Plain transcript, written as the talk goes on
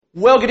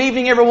Well, good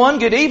evening, everyone.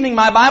 Good evening.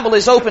 My Bible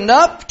is opened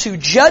up to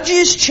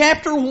Judges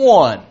chapter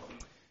 1. I'm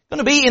going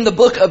to be in the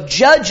book of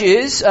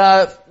Judges,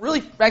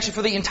 really actually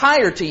for the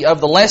entirety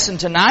of the lesson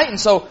tonight. And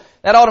so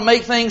that ought to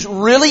make things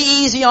really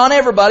easy on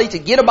everybody to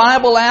get a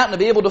Bible out and to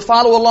be able to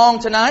follow along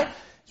tonight.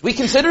 As we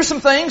consider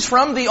some things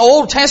from the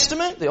Old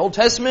Testament. The Old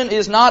Testament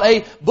is not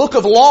a book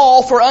of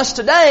law for us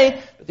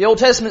today, but the Old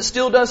Testament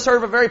still does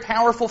serve a very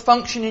powerful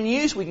function and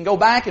use. We can go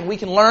back and we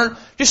can learn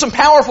just some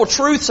powerful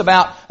truths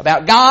about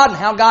God and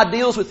how God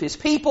deals with His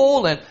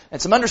people and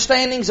some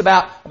understandings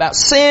about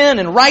sin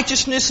and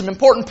righteousness, some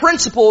important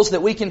principles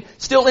that we can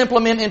still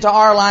implement into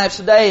our lives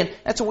today, and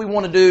that's what we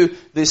want to do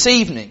this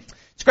evening.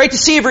 It's great to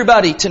see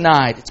everybody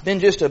tonight. It's been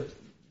just a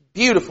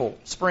beautiful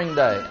spring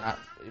day.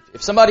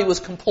 If somebody was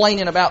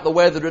complaining about the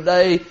weather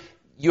today,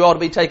 you ought to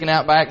be taken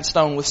out back and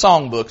stoned with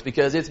songbooks,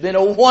 because it's been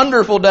a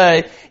wonderful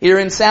day here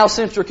in South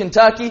Central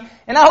Kentucky.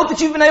 And I hope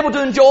that you've been able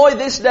to enjoy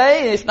this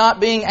day, if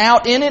not being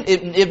out in it,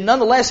 if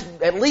nonetheless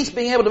at least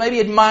being able to maybe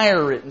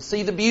admire it and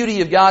see the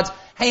beauty of God's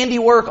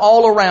handiwork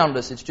all around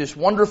us. It's just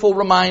wonderful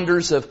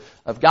reminders of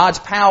God's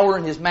power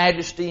and His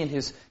majesty and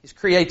His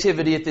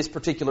creativity at this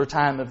particular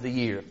time of the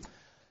year.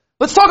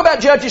 Let's talk about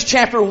Judges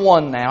chapter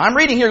 1 now. I'm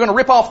reading here, going to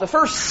rip off the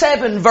first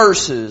 7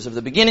 verses of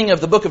the beginning of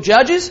the book of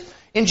Judges.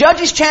 In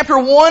Judges chapter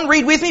 1,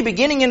 read with me,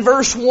 beginning in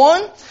verse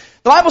 1.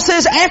 The Bible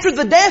says, "After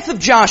the death of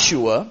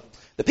Joshua,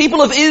 the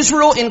people of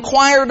Israel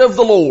inquired of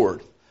the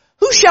Lord,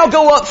 'Who shall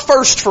go up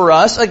first for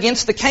us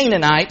against the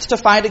Canaanites to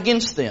fight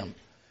against them?'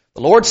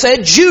 The Lord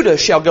said, 'Judah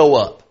shall go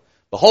up.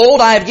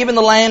 Behold, I have given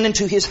the land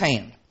into his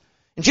hand.'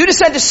 And Judah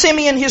said to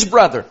Simeon his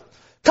brother,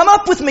 'Come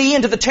up with me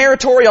into the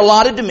territory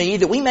allotted to me,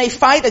 that we may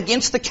fight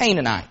against the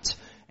Canaanites.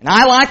 And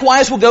I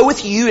likewise will go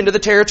with you into the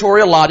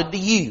territory allotted to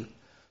you.'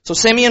 So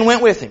Simeon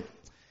went with him.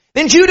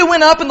 Then Judah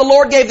went up, and the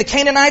Lord gave the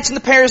Canaanites and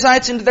the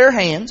Perizzites into their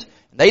hands.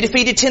 And they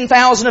defeated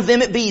 10,000 of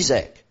them at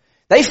Bezek.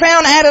 They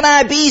found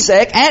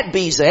Adonai-Bezek at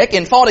Bezek,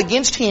 and fought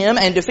against him,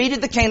 and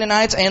defeated the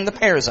Canaanites and the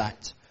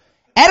Perizzites.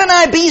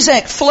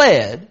 Adonai-Bezek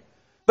fled,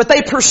 but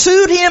they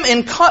pursued him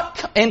and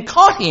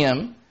caught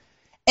him,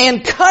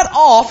 and cut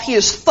off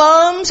his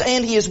thumbs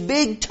and his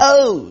big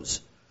toes.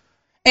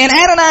 And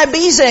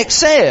Adonai-Bezek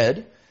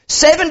said,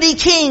 70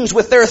 kings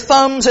with their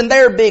thumbs and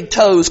their big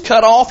toes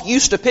cut off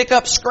used to pick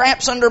up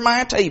scraps under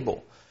my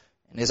table.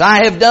 And as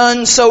I have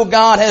done, so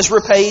God has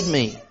repaid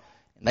me.'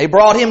 And they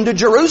brought him to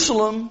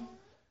Jerusalem.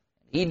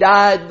 He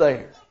died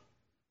there."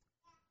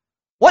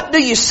 What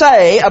do you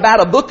say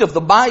about a book of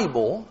the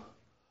Bible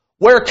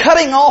where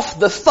cutting off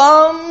the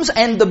thumbs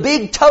and the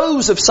big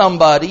toes of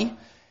somebody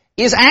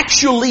is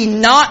actually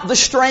not the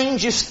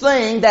strangest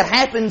thing that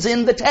happens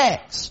in the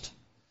text?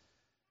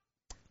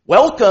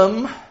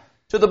 Welcome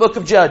to the book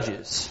of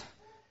Judges.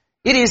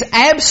 It is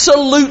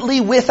absolutely,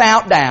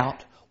 without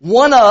doubt,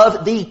 one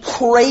of the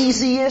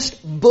craziest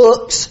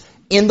books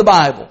in the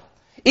Bible.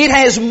 It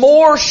has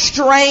more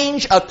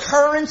strange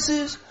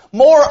occurrences,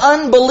 more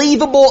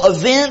unbelievable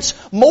events,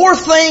 more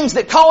things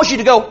that cause you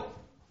to go,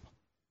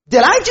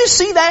 "Did I just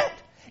see that?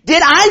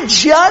 Did I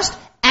just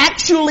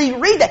actually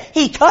read that?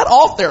 He cut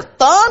off their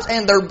thumbs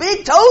and their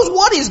big toes?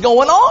 What is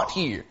going on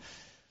here?"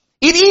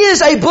 It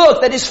is a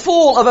book that is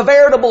full of a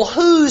veritable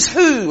who's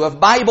who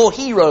of Bible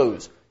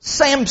heroes.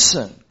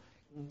 Samson,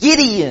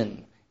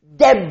 Gideon,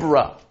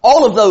 Deborah,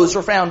 all of those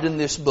are found in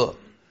this book.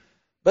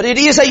 But it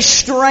is a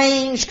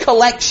strange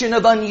collection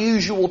of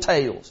unusual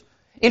tales.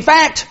 In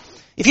fact,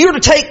 if you were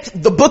to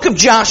take the book of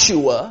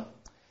Joshua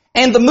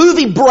and the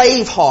movie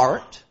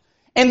Braveheart,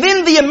 and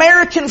then the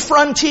American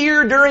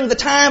frontier during the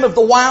time of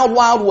the Wild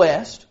Wild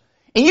West,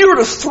 and you were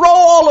to throw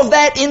all of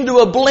that into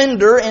a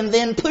blender and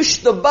then push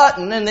the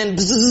button and then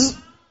bzzz,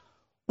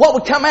 what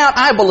would come out,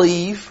 I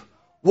believe,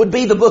 would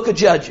be the book of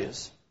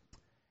Judges.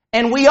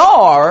 And we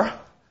are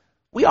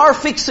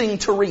fixing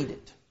to read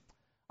it.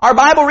 Our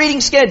Bible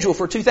reading schedule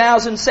for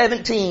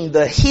 2017,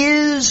 the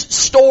His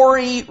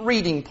Story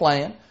reading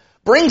plan,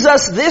 brings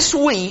us this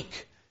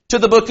week to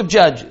the book of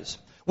Judges.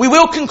 We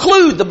will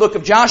conclude the book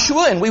of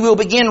Joshua, and we will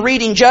begin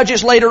reading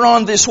Judges later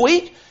on this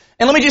week.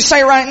 And let me just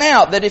say right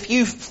now that if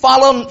you've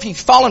fallen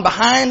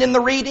behind in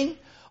the reading,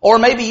 or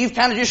maybe you've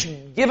kind of just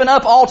given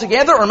up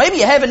altogether, or maybe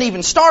you haven't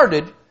even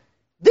started,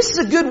 this is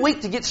a good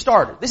week to get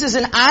started. This is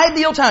an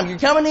ideal time. You're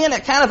coming in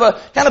at kind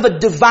of a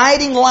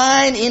dividing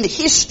line in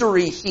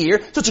history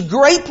here. So it's a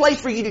great place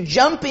for you to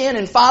jump in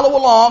and follow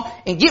along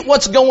and get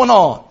what's going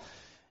on.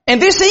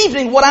 And this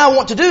evening, what I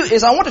want to do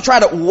is I want to try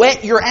to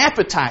whet your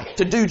appetite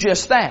to do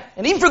just that.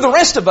 And even for the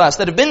rest of us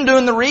that have been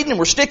doing the reading and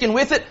we're sticking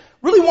with it,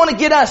 really want to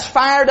get us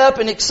fired up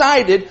and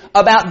excited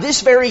about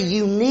this very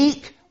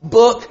unique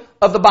book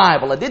of the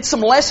Bible. I did some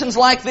lessons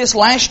like this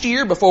last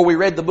year before we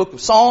read the book of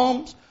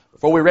Psalms,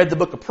 before we read the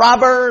book of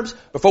Proverbs,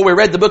 before we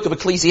read the book of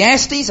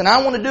Ecclesiastes, and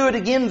I want to do it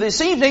again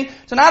this evening.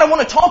 Tonight I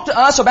want to talk to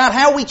us about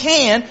how we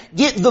can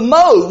get the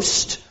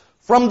most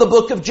from the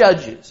book of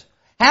Judges.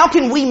 How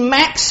can we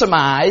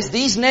maximize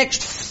these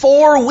next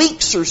 4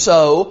 weeks or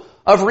so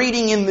of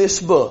reading in this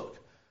book?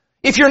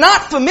 If you're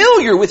not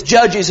familiar with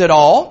Judges at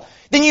all,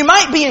 then you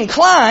might be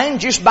inclined,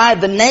 just by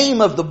the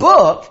name of the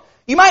book,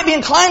 You might be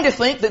inclined to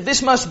think that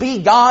this must be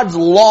God's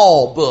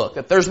law book,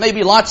 that there's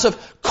maybe lots of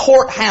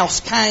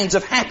courthouse kinds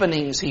of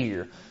happenings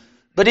here.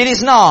 But it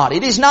is not.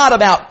 It is not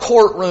about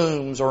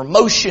courtrooms or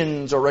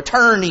motions or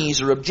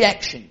attorneys or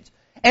objections.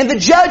 And the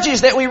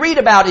judges that we read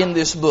about in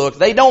this book,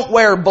 they don't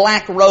wear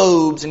black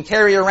robes and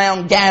carry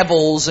around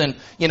gavels and,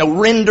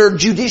 render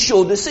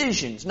judicial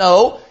decisions.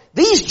 No,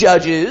 these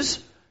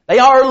judges, they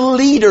are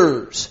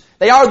leaders.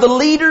 They are the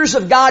leaders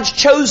of God's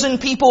chosen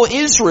people,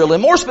 Israel.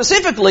 And more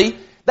specifically,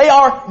 they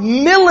are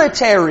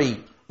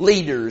military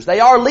leaders. They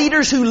are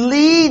leaders who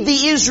lead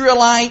the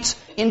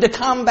Israelites into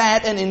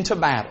combat and into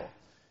battle.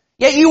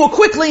 Yet you will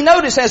quickly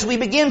notice as we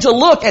begin to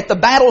look at the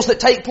battles that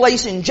take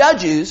place in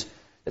Judges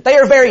that they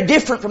are very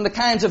different from the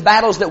kinds of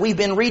battles that we've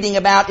been reading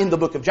about in the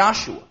book of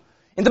Joshua.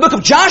 In the book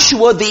of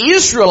Joshua, the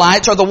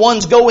Israelites are the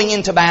ones going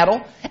into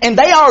battle, and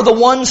they are the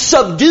ones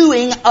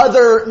subduing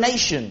other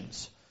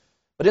nations.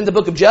 But in the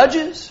book of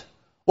Judges,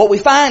 what we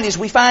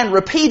find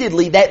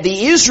repeatedly that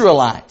the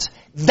Israelites,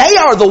 they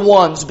are the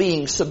ones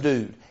being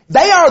subdued.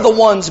 They are the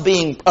ones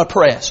being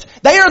oppressed.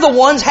 They are the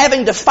ones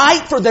having to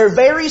fight for their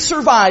very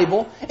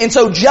survival. And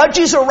so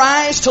judges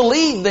arise to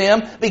lead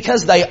them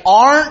because they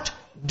aren't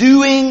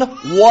doing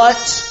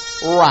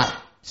what's right.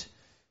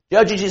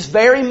 Judges is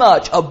very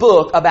much a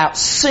book about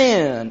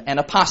sin and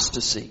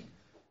apostasy.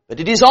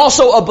 But it is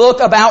also a book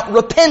about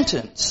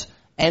repentance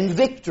and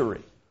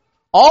victory.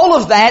 All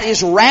of that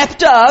is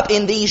wrapped up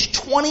in these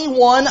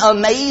 21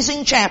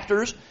 amazing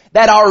chapters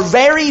that are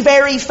very,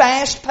 very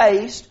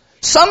fast-paced.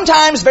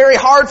 Sometimes very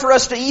hard for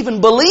us to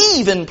even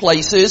believe in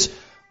places,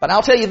 but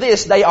I'll tell you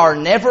this, they are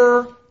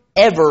never,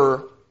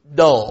 ever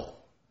dull.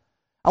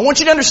 I want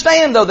you to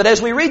understand, though, that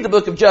as we read the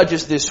book of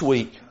Judges this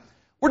week,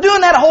 we're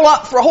doing that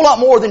for a whole lot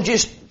more than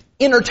just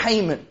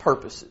entertainment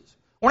purposes.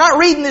 We're not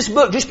reading this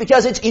book just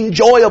because it's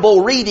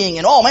enjoyable reading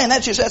and, oh man,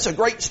 that's a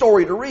great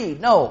story to read.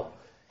 No.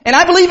 And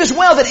I believe as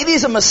well that it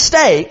is a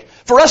mistake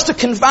for us to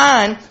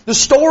confine the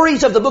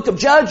stories of the book of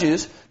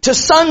Judges to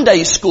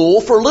Sunday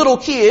school for little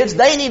kids.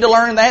 They need to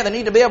learn that. They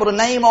need to be able to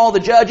name all the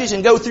judges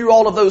and go through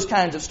all of those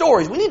kinds of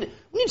stories. We need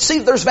to see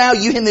that there's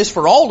value in this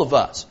for all of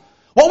us.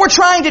 What we're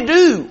trying to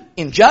do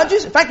in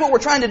Judges, in fact, what we're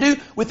trying to do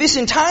with this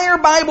entire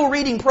Bible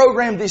reading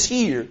program this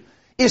year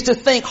is to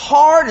think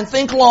hard and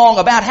think long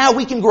about how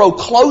we can grow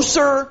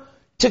closer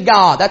to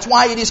God. That's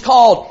why it is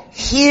called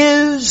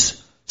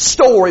His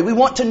story. We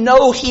want to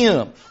know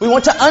Him. We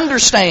want to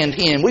understand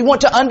Him. We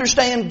want to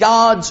understand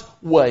God's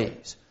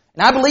ways.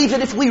 And I believe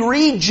that if we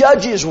read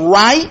Judges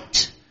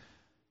right,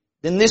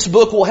 then this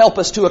book will help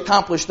us to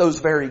accomplish those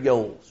very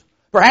goals.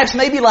 Perhaps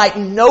maybe like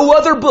no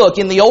other book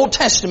in the Old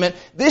Testament,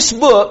 this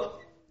book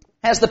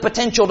has the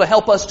potential to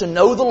help us to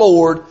know the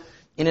Lord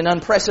in an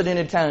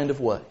unprecedented kind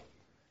of way.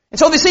 And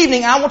so this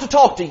evening I want to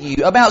talk to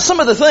you about some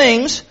of the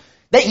things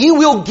that you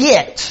will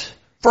get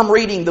from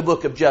reading the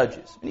book of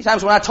Judges. Many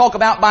times when I talk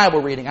about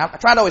Bible reading, I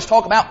try to always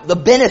talk about the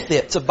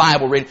benefits of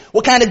Bible reading.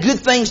 What kind of good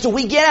things do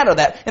we get out of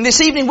that? And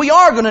this evening we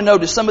are going to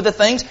notice some of the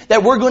things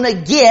that we're going to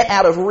get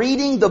out of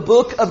reading the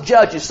book of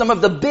Judges. Some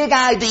of the big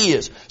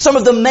ideas, some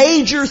of the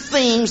major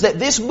themes that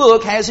this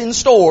book has in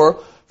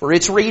store for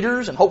its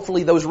readers, and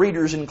hopefully those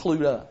readers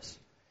include us.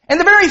 And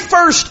the very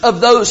first of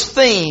those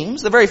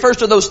themes, the very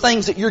first of those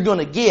things that you're going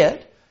to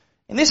get,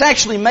 and this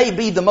actually may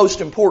be the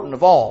most important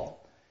of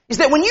all, is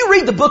that when you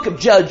read the book of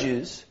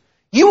Judges,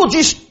 you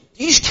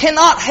just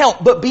cannot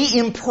help but be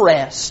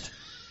impressed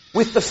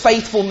with the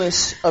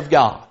faithfulness of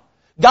God.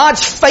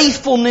 God's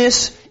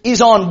faithfulness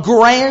is on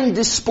grand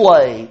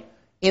display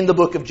in the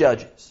book of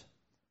Judges.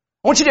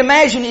 I want you to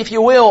imagine, if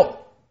you will,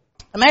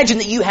 imagine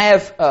that you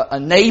have a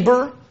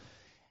neighbor.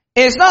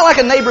 And it's not like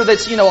a neighbor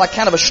that's, like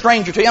kind of a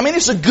stranger to you. I mean,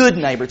 this is a good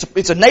neighbor.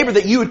 It's a neighbor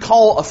that you would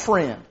call a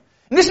friend.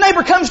 And this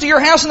neighbor comes to your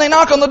house and they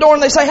knock on the door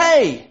and they say,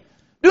 hey,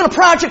 doing a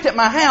project at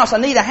my house, I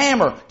need a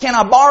hammer. Can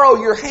I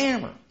borrow your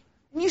hammer?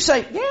 And you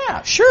say,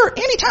 yeah, sure,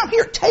 anytime.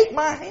 Here, take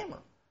my hammer.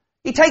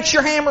 He takes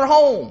your hammer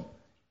home.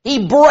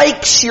 He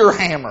breaks your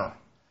hammer.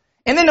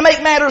 And then to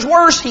make matters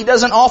worse, he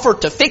doesn't offer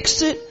to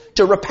fix it,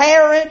 to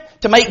repair it,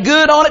 to make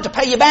good on it, to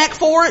pay you back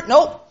for it.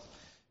 Nope.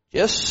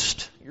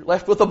 Just, you're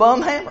left with a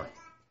bum hammer.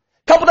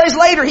 A couple days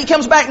later, he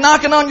comes back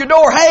knocking on your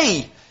door.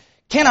 Hey,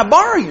 can I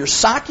borrow your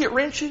socket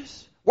wrenches?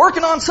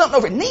 Working on something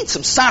over here. Need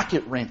some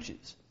socket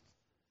wrenches.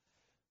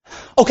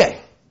 Okay,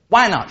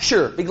 why not?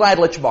 Sure, be glad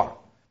to let you borrow.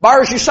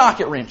 Borrows your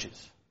socket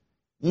wrenches.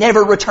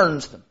 Never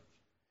returns them.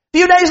 A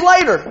few days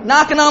later,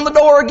 knocking on the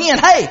door again.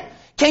 Hey,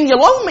 can you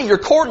loan me your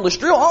cordless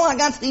drill? All I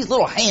got's these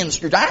little hand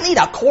screws. I need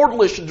a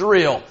cordless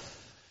drill.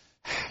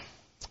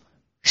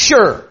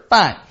 Sure,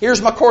 fine.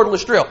 Here's my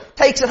cordless drill.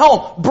 Takes it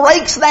home.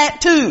 Breaks that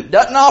too.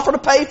 Doesn't offer to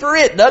pay for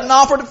it. Doesn't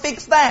offer to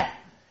fix that.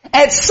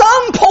 At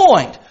some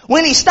point,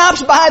 when he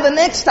stops by the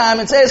next time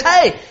and says,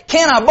 hey,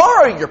 can I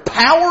borrow your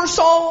power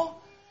saw?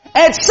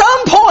 At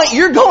some point,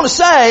 you're going to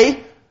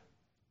say,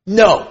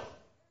 no,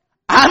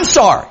 I'm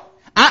sorry.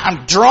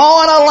 I'm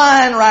drawing a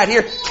line right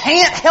here.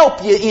 Can't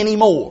help you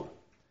anymore.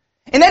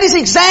 And that is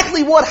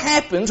exactly what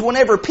happens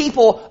whenever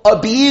people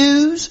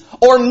abuse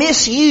or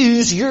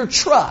misuse your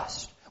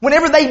trust.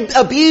 Whenever they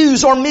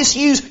abuse or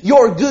misuse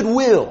your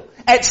goodwill.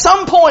 At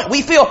some point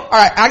we feel,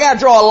 alright, I gotta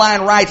draw a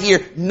line right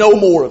here, no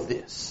more of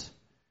this.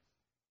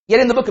 Yet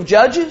in the book of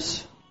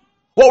Judges,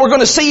 what we're going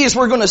to see is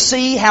we're going to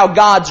see how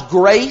God's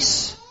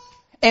grace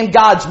and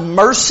God's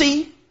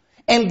mercy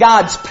and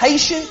God's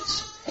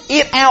patience,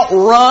 it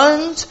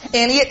outruns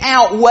and it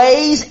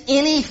outweighs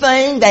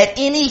anything that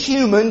any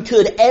human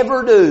could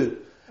ever do.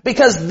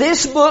 Because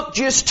this book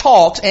just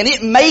talks and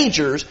it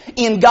majors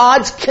in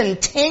God's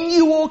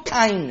continual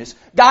kindness,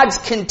 God's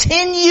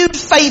continued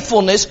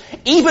faithfulness,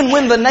 even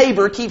when the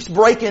neighbor keeps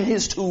breaking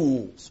his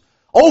tools.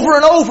 Over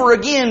and over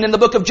again in the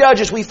book of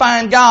Judges, we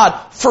find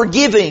God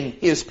forgiving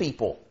His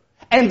people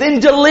and then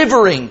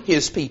delivering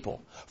His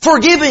people.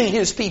 Forgiving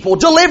His people,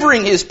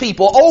 delivering His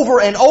people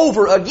over and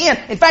over again.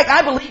 In fact,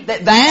 I believe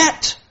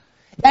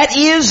that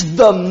is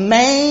the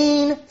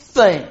main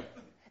thing.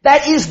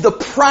 That is the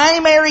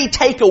primary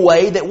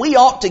takeaway that we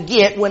ought to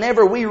get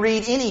whenever we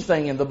read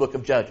anything in the book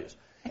of Judges.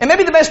 And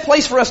maybe the best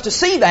place for us to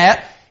see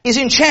that is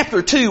in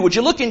chapter 2. Would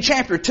you look in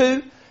chapter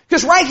 2?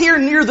 Because right here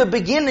near the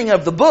beginning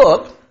of the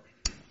book,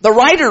 the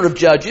writer of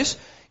Judges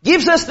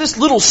gives us this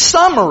little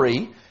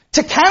summary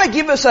to kind of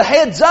give us a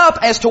heads up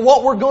as to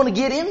what we're going to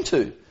get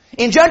into.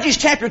 In Judges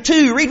chapter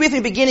 2, read with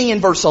me beginning in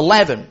verse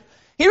 11.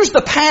 Here's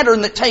the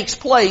pattern that takes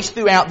place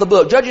throughout the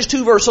book. Judges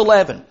 2 verse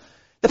 11.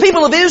 The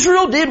people of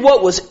Israel did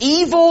what was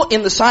evil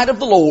in the sight of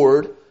the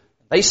Lord.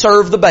 They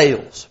served the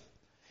Baals.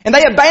 And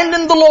they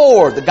abandoned the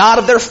Lord, the God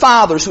of their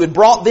fathers, who had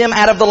brought them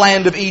out of the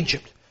land of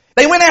Egypt.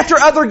 They went after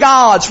other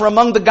gods from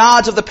among the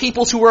gods of the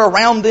peoples who were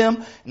around them,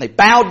 and they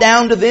bowed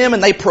down to them,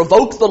 and they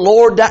provoked the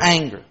Lord to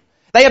anger.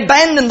 They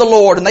abandoned the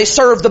Lord, and they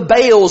served the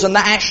Baals and the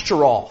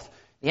Ashtaroth.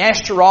 The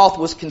Ashtaroth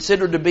was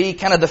considered to be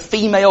kind of the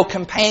female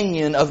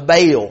companion of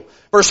Baal.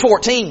 Verse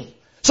 14.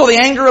 So the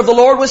anger of the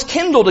Lord was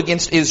kindled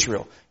against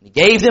Israel. He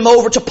gave them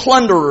over to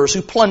plunderers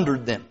who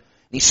plundered them.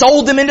 He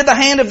sold them into the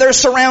hand of their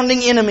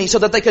surrounding enemies so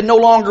that they could no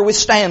longer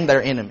withstand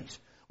their enemies.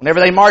 Whenever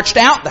they marched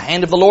out, the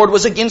hand of the Lord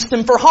was against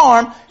them for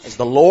harm. As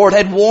the Lord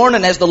had warned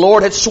and as the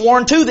Lord had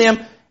sworn to them,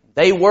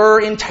 they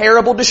were in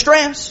terrible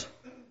distress.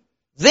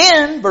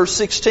 Then, verse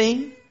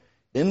 16,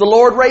 then the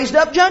Lord raised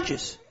up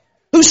judges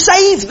who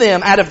saved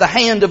them out of the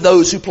hand of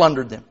those who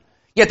plundered them.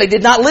 Yet they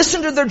did not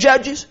listen to their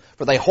judges,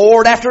 for they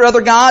whored after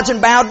other gods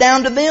and bowed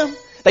down to them.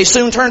 They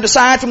soon turned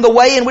aside from the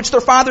way in which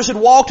their fathers had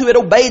walked, who had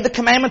obeyed the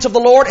commandments of the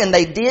Lord, and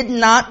they did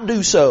not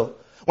do so.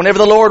 Whenever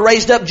the Lord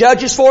raised up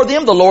judges for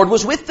them, the Lord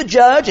was with the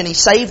judge, and He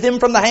saved them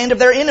from the hand of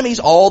their enemies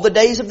all the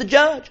days of the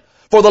judge.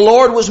 For the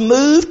Lord was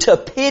moved to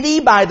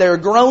pity by their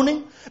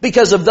groaning,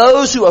 because of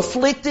those who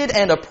afflicted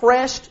and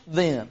oppressed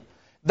them.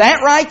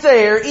 That right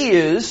there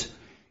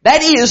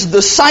that is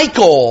the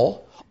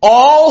cycle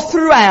all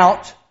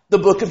throughout the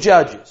book of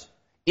Judges.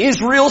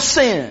 Israel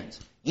sins.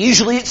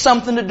 Usually it's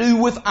something to do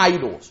with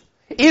idols.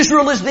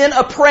 Israel is then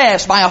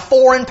oppressed by a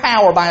foreign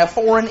power, by a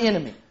foreign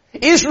enemy.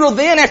 Israel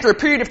then, after a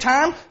period of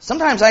time,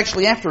 sometimes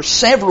actually after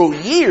several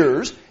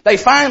years, they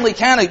finally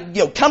kind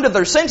of come to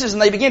their senses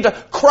and they begin to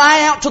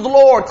cry out to the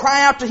Lord,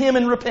 cry out to Him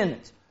in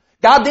repentance.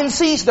 God then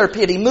sees their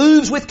pity,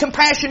 moves with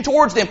compassion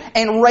towards them,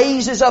 and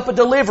raises up a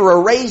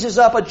deliverer, raises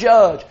up a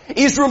judge.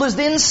 Israel is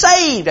then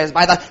saved as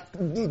by the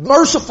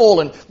merciful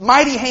and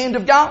mighty hand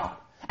of God.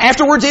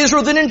 Afterwards,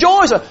 Israel then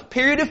enjoys a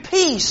period of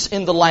peace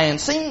in the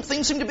land.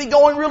 Things seem to be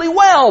going really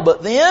well,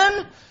 but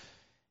then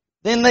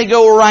they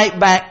go right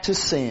back to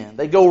sin.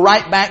 They go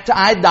right back to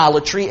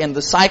idolatry, and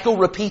the cycle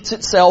repeats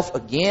itself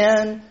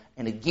again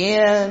and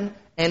again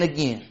and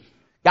again.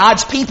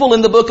 God's people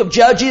in the book of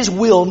Judges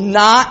will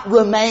not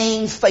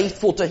remain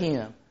faithful to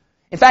Him.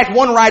 In fact,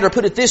 one writer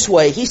put it this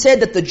way. He said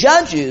that the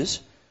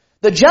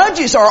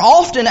judges are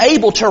often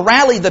able to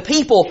rally the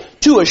people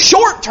to a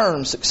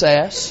short-term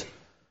success,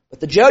 but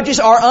the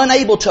judges are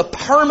unable to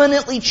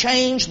permanently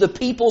change the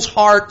people's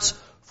hearts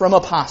from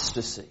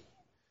apostasy.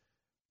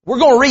 We're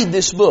going to read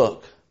this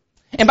book.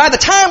 And by the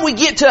time we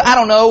get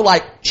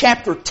to,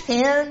 chapter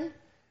 10,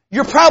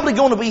 you're probably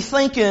going to be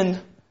thinking,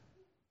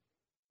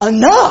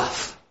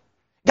 enough.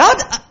 God,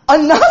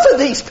 enough of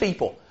these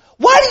people.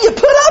 Why do you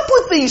put up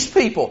with these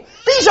people?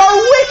 These are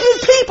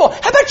wicked people.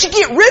 How about you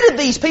get rid of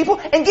these people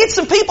and get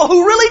some people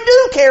who really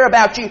do care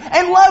about you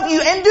and love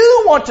you and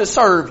do want to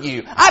serve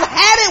you? I've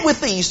had it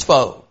with these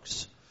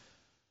folks.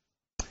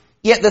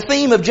 Yet the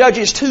theme of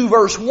Judges 2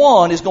 verse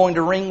 1 is going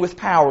to ring with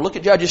power. Look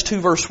at Judges 2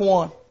 verse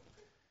 1.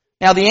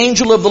 Now the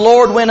angel of the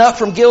Lord went up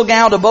from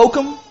Gilgal to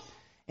Bochum,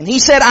 and he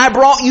said, I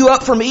brought you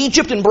up from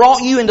Egypt and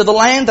brought you into the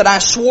land that I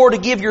swore to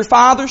give your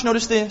fathers.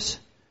 Notice this.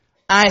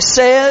 I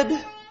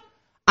said,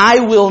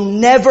 I will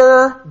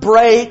never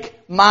break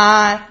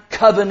my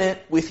covenant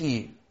with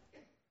you.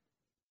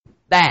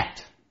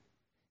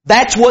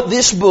 That's what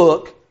this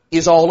book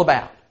is all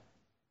about.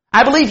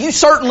 I believe you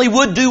certainly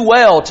would do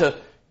well to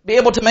be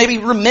able to maybe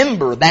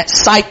remember that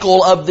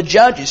cycle of the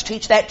judges.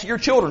 Teach that to your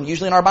children.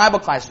 Usually in our Bible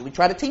classes, we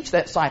try to teach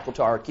that cycle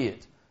to our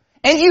kids.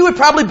 And you would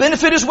probably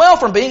benefit as well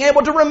from being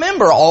able to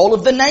remember all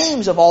of the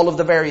names of all of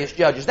the various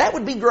judges. That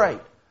would be great.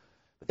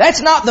 But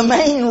that's not the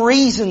main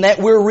reason that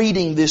we're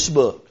reading this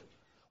book.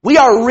 We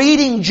are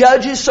reading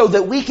Judges so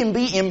that we can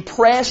be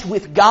impressed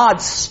with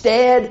God's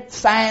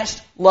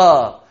steadfast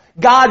love,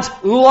 God's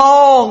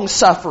long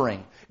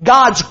suffering,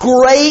 God's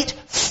great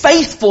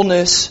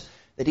faithfulness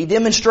that He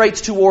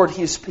demonstrates toward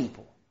His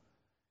people.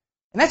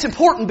 And that's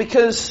important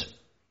because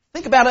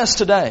think about us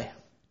today.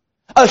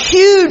 A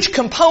huge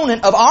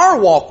component of our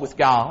walk with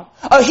God,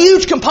 a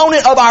huge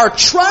component of our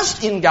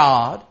trust in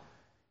God,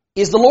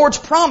 is the Lord's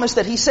promise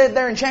that He said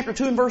there in chapter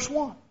 2 and verse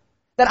 1.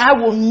 That I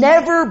will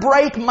never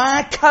break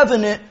my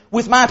covenant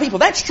with my people.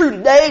 That's true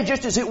today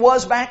just as it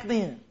was back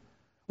then.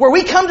 Where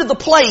we come to the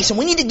place, and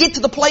we need to get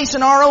to the place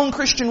in our own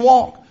Christian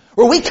walk,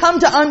 where we come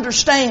to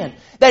understand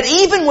that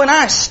even when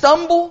I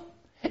stumble,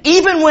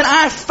 even when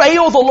I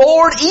fail the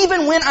Lord,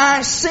 even when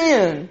I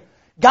sin,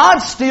 God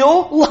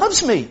still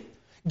loves me.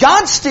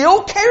 God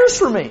still cares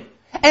for me.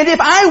 And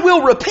if I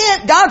will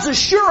repent, God's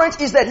assurance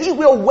is that He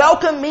will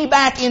welcome me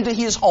back into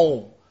His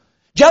home.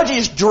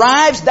 Judges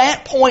drives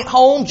that point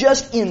home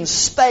just in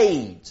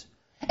spades.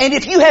 And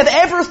if you have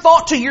ever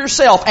thought to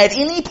yourself at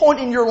any point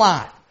in your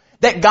life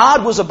that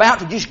God was about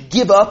to just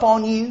give up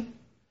on you,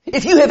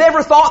 if you have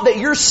ever thought that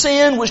your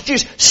sin was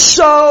just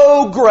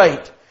so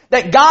great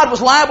that God was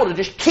liable to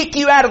just kick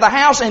you out of the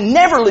house and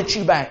never let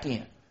you back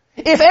in,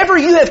 if ever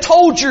you have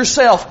told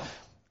yourself,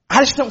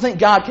 I just don't think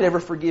God could ever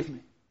forgive me.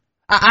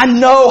 I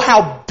know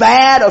how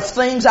bad of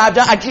things I've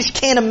done. I just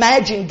can't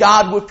imagine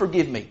God would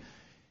forgive me.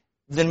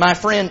 Then my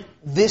friend,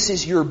 this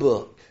is your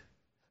book.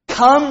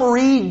 Come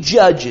read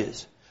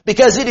Judges,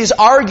 because it is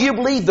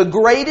arguably the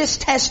greatest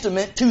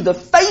testament to the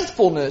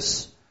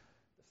faithfulness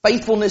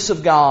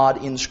of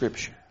God in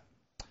Scripture.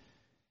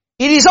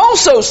 It is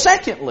also,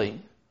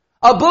 secondly,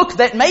 a book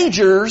that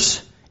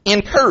majors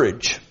in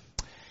courage.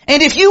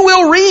 And if you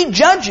will read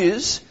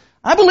Judges,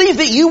 I believe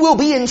that you will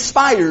be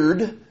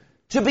inspired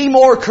to be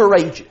more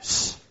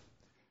courageous.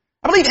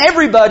 I believe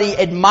everybody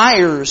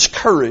admires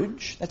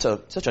courage. That's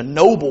such a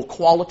noble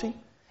quality.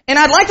 And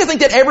I'd like to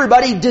think that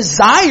everybody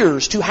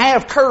desires to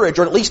have courage,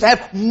 or at least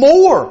have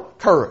more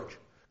courage.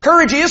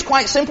 Courage is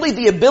quite simply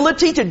the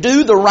ability to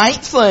do the right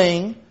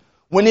thing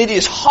when it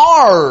is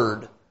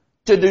hard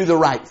to do the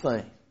right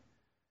thing.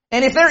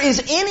 And if there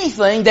is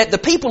anything that the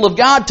people of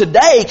God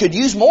today could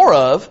use more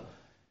of,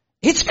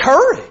 it's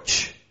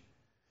courage.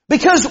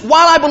 Because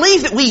while I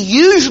believe that we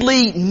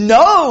usually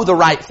know the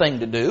right thing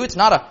to do, it's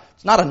not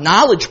a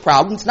knowledge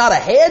problem, it's not a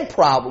head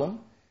problem.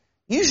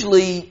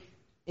 Usually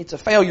it's a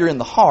failure in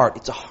the heart.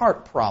 It's a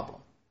heart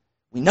problem.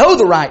 We know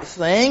the right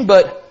thing,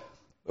 but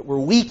we're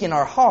weak in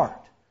our heart.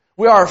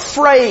 We are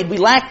afraid. We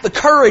lack the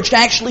courage to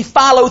actually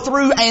follow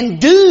through and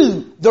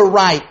do the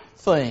right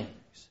things.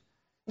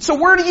 So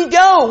where do you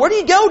go? Where do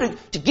you go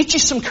to get you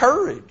some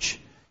courage?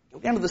 Go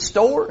down to the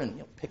store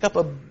and pick up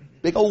a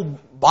big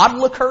old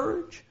bottle of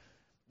courage.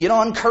 Get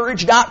on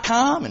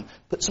courage.com and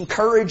put some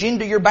courage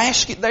into your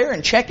basket there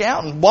and check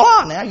out, and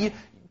voila, now you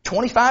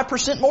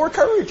 25% more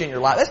courage in your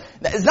life.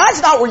 That's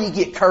not where you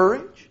get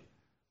courage.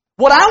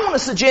 What I want to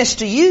suggest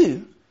to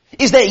you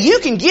is that you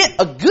can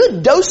get a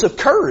good dose of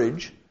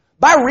courage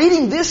by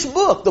reading this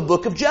book, the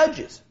book of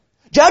Judges.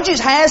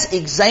 Judges has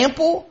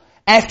example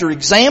after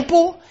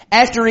example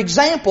after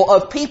example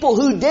of people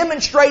who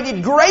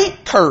demonstrated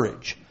great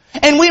courage.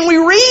 And when we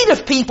read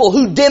of people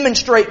who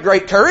demonstrate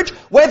great courage,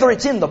 whether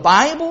it's in the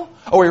Bible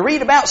or we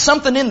read about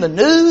something in the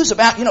news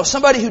about,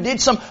 somebody who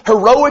did some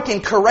heroic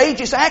and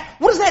courageous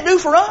act, what does that do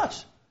for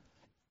us?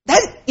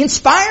 That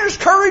inspires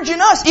courage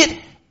in us. It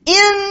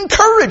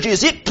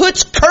encourages, it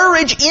puts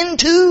courage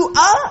into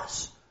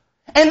us.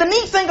 And the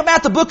neat thing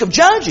about the book of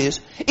Judges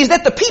is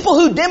that the people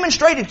who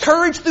demonstrated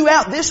courage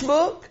throughout this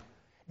book,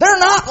 they're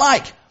not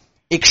like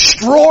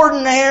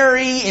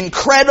extraordinary,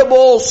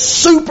 incredible,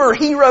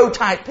 superhero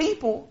type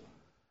people.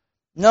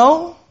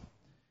 No,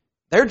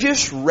 they're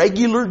just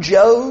regular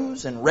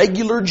Joes and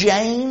regular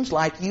Janes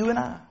like you and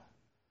I.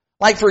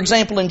 Like, for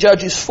example, in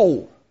Judges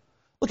 4.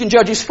 Look in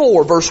Judges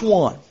 4, verse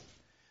 1.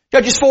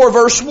 Judges 4,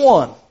 verse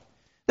 1.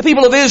 The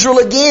people of Israel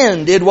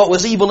again did what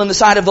was evil in the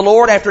sight of the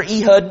Lord after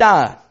Ehud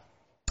died.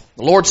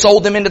 The Lord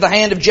sold them into the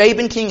hand of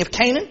Jabin, king of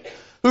Canaan,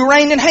 who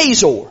reigned in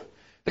Hazor.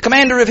 The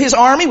commander of his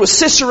army was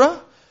Sisera,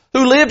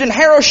 who lived in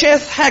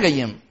Harosheth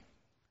Haggayim.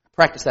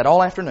 Practice that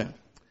all afternoon.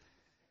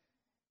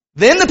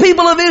 Then the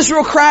people of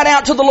Israel cried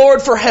out to the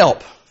Lord for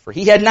help, for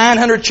he had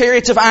 900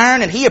 chariots of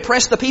iron, and he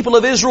oppressed the people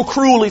of Israel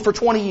cruelly for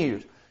 20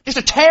 years. Just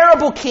a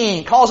terrible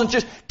king, causing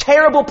just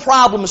terrible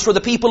problems for the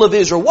people of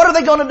Israel. What are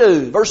they going to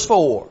do? Verse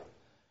 4.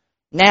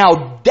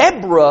 Now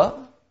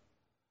Deborah,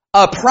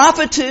 a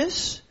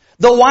prophetess,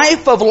 the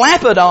wife of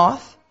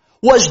Lapidoth,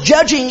 was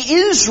judging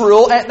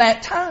Israel at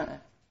that time.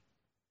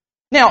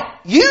 Now,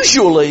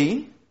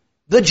 usually,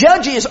 the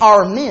judges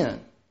are men.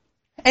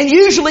 And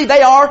usually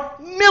they are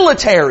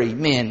military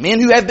men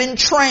who have been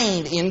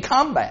trained in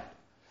combat.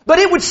 But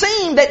it would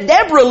seem that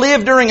Deborah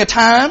lived during a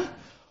time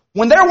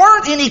when there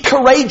weren't any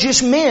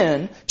courageous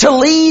men to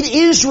lead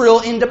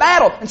Israel into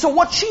battle. And so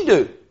what'd she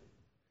do?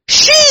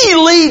 She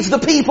leads the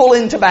people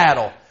into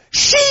battle.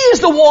 She is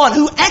the one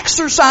who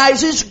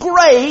exercises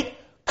great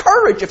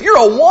courage. If you're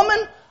a woman,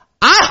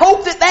 I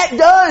hope that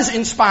does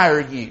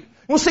inspire you.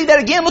 We'll see that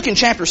again. Look in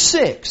chapter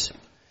 6.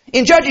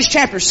 In Judges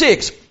chapter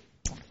 6,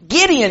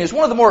 Gideon is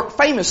one of the more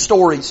famous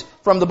stories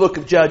from the book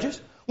of Judges.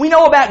 We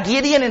know about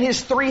Gideon and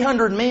his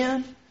 300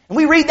 men. And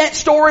we read that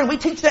story and we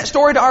teach that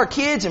story to our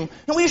kids and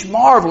we just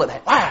marvel at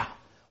that. Wow,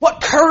 what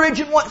courage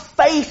and what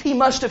faith he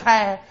must have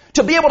had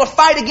to be able to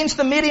fight against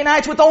the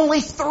Midianites with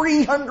only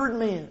 300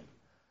 men.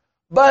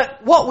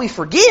 But what we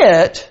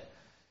forget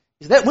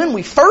is that when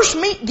we first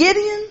meet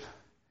Gideon,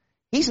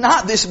 he's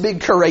not this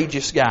big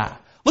courageous guy.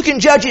 Look in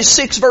Judges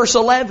 6 verse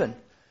 11.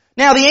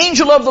 Now the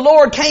angel of the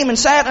Lord came and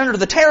sat under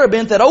the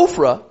terebinth at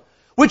Ophrah,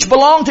 which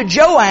belonged to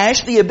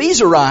Joash the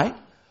Abiezrite,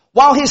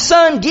 while his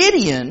son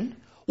Gideon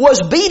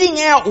was beating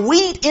out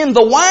wheat in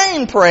the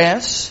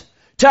winepress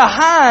to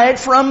hide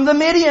from the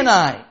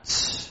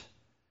Midianites.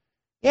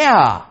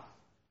 Yeah,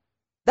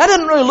 that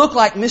doesn't really look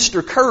like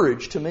Mr.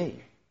 Courage to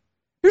me.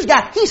 Here's a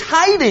guy, he's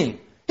hiding.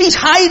 He's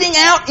hiding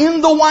out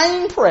in the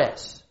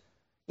winepress.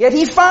 Yet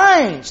he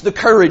finds the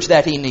courage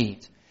that he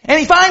needs. And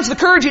he finds the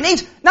courage he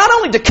needs not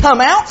only to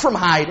come out from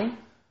hiding,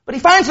 but he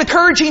finds the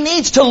courage he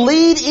needs to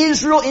lead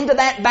Israel into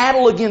that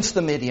battle against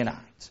the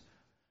Midianites.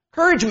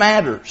 Courage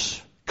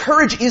matters.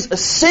 Courage is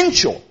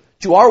essential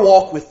to our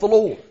walk with the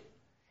Lord.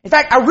 In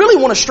fact, I really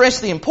want to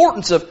stress the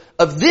importance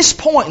of this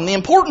point and the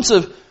importance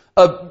of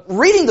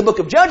reading the book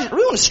of Judges. I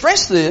really want to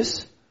stress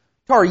this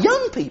to our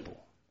young people.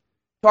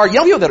 To our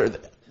young people that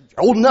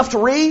are old enough to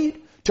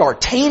read, to our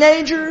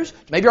teenagers,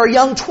 to maybe our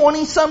young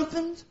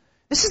 20-somethings.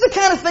 This is the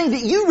kind of thing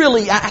that you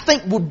really, I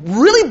think, would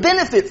really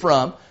benefit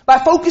from by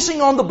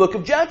focusing on the book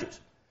of Judges.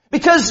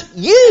 Because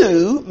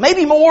you,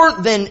 maybe more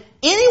than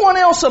anyone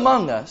else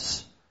among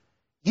us,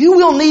 you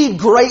will need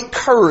great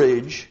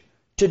courage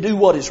to do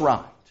what is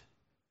right.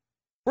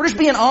 We're just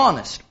being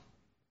honest.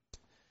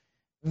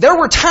 There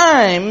were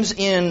times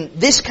in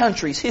this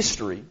country's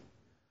history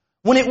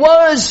when it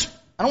was,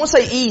 I don't want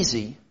to say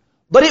easy,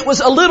 but it was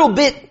a little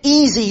bit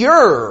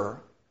easier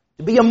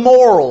to be a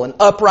moral and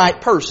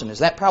upright person. Is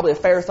that probably a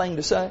fair thing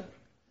to say?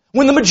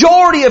 When the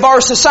majority of our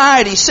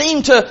society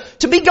seemed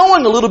to be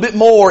going a little bit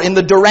more in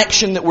the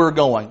direction that we're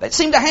going. They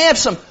seemed to have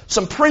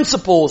some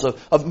principles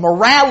of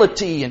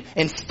morality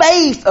and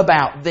faith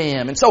about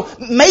them. And so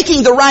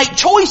making the right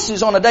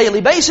choices on a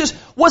daily basis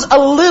was a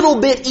little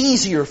bit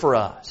easier for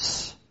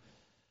us.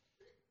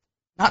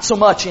 Not so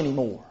much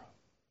anymore.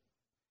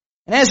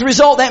 And as a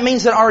result, that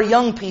means that our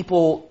young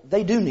people,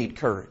 they do need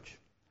courage.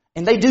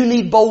 And they do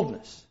need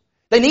boldness.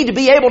 They need to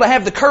be able to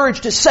have the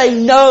courage to say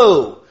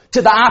no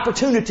to the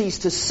opportunities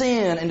to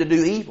sin and to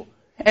do evil.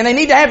 And they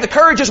need to have the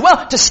courage as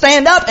well to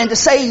stand up and to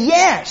say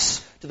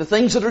yes to the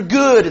things that are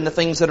good and the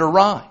things that are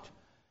right.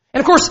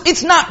 And of course,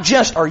 it's not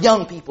just our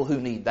young people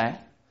who need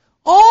that.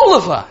 All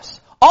of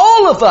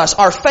us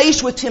are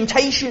faced with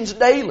temptations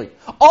daily.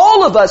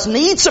 All of us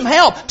need some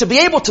help to be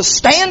able to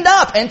stand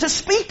up and to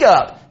speak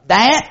up.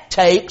 That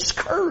takes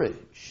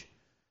courage.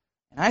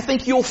 And I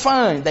think you'll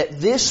find that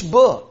this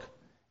book,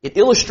 it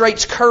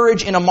illustrates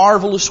courage in a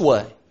marvelous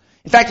way.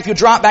 In fact, if you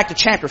drop back to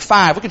chapter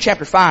 5, look at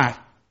chapter 5.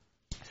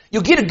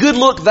 You'll get a good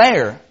look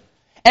there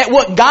at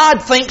what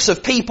God thinks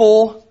of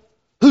people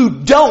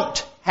who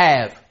don't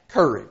have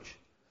courage.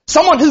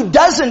 Someone who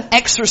doesn't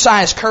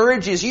exercise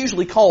courage is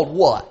usually called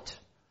what?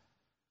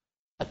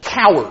 A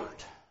coward.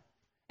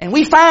 And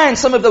we find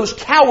some of those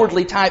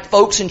cowardly type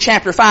folks in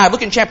chapter 5.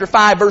 Look in chapter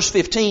 5, verse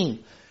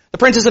 15. The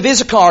princes of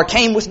Issachar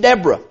came with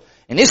Deborah,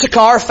 and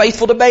Issachar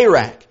faithful to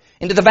Barak.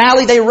 Into the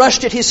valley they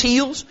rushed at his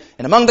heels,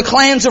 and among the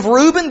clans of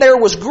Reuben there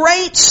was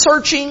great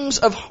searchings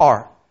of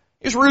heart.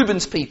 Here's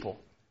Reuben's people.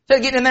 Instead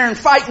of getting in there and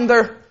fighting,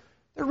 they're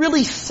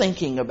really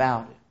thinking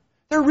about it.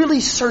 They're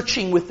really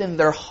searching within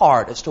their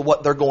heart as to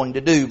what they're going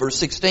to do. Verse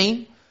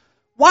 16.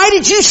 Why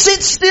did you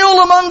sit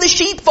still among the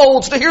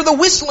sheepfolds to hear the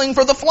whistling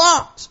for the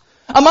flocks?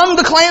 Among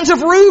the clans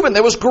of Reuben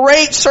there was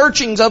great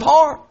searchings of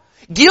heart.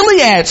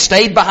 Gilead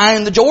stayed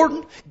behind the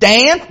Jordan.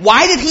 Dan,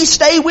 why did he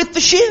stay with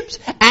the ships?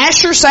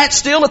 Asher sat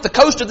still at the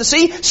coast of the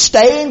sea,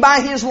 staying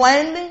by his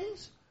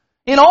landings.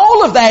 In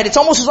all of that, it's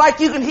almost like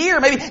you can hear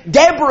maybe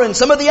Deborah and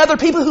some of the other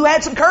people who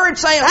had some courage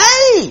saying,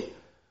 hey,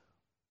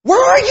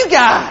 where are you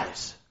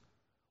guys?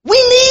 We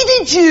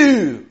needed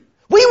you.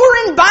 We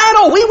were in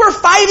battle. We were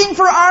fighting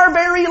for our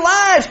very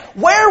lives.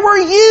 Where were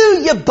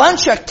you, you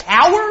bunch of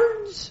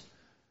cowards?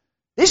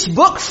 This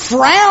book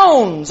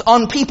frowns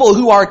on people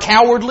who are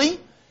cowardly.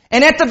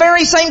 And at the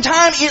very same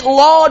time, it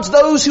lauds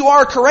those who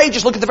are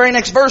courageous. Look at the very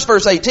next verse,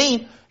 verse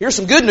 18. Here's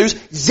some good news.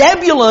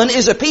 Zebulun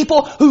is a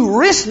people who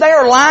risk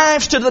their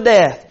lives to the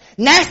death.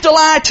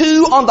 Naphtali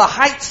too on the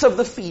heights of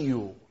the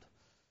field.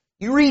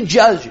 You read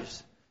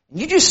Judges.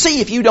 You just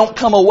see if you don't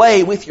come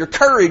away with your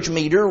courage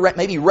meter,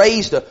 maybe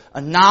raised a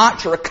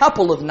notch or a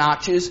couple of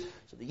notches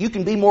so that you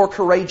can be more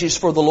courageous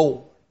for the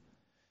Lord.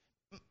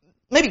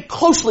 Maybe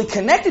closely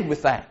connected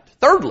with that.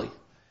 Thirdly,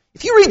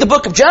 if you read the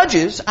book of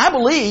Judges, I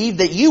believe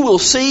that you will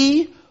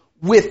see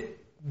with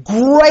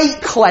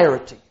great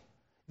clarity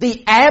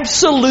the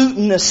absolute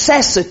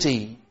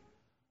necessity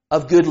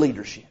of good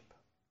leadership.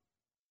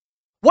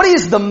 What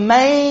is the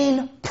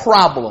main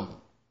problem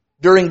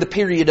during the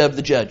period of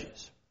the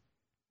Judges?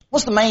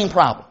 What's the main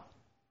problem?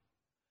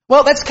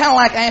 Well, that's kind of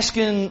like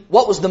asking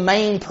what was the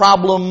main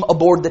problem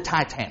aboard the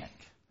Titanic.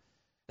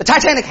 The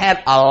Titanic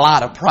had a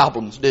lot of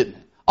problems, didn't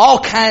it? All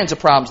kinds of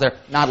problems there.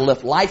 Not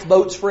enough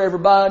lifeboats for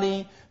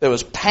everybody. There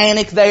was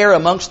panic there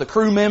amongst the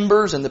crew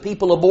members and the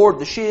people aboard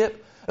the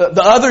ship.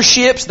 The other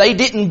ships, they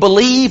didn't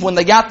believe when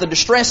they got the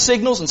distress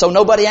signals, and so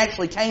nobody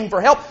actually came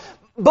for help.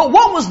 But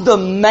what was the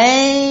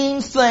main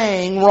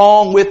thing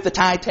wrong with the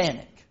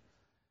Titanic?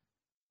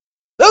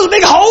 There was a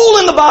big hole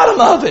in the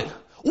bottom of it.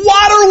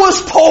 Water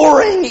was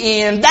pouring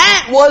in.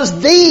 That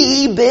was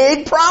the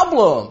big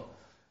problem.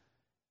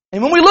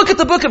 And when we look at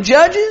the book of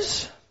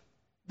Judges,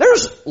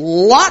 there's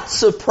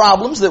lots of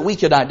problems that we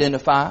could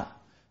identify.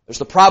 There's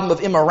the problem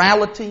of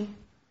immorality.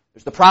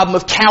 There's the problem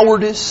of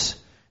cowardice.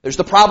 There's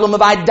the problem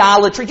of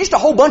idolatry. Just a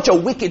whole bunch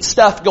of wicked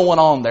stuff going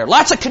on there.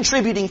 Lots of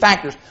contributing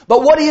factors.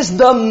 But what is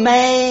the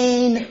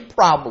main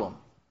problem?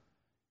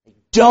 They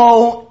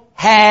don't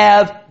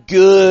have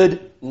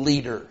good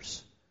leaders.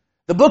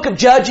 The book of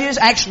Judges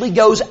actually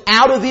goes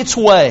out of its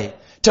way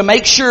to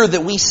make sure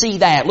that we see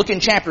that. Look in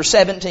chapter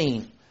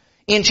 17.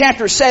 In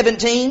chapter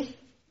 17,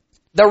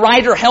 the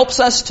writer helps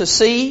us to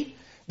see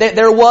that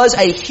there was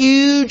a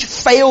huge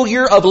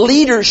failure of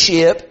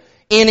leadership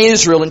in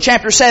Israel. In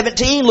chapter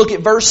 17, look at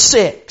verse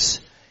 6.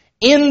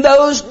 In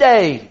those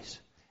days,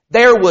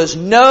 there was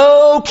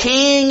no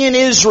king in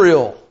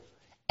Israel.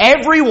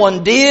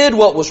 Everyone did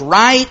what was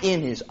right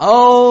in his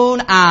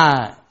own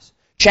eyes.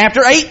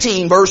 Chapter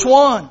 18, verse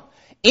 1.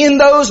 In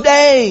those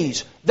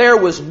days, there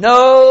was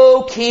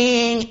no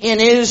king in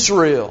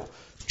Israel.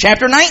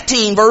 Chapter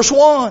 19, verse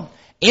 1.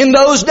 In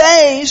those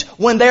days,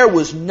 when there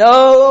was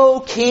no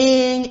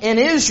king in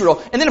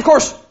Israel. And then, of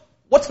course,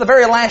 what's the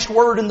very last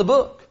word in the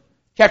book?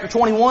 Chapter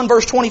 21,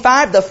 verse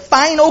 25, the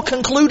final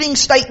concluding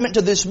statement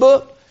to this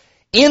book.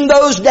 In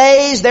those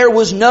days, there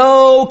was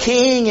no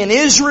king in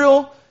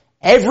Israel.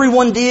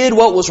 Everyone did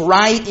what was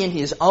right in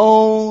his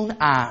own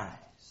eyes.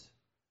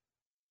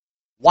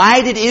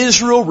 Why did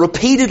Israel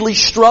repeatedly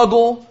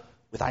struggle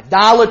with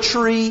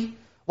idolatry?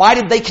 Why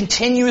did they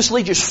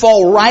continuously just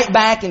fall right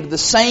back into the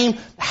same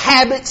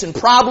habits and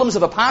problems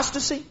of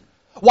apostasy?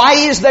 Why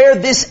is there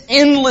this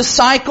endless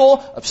cycle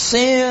of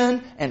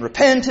sin and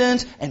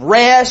repentance and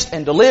rest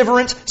and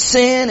deliverance,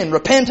 sin and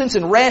repentance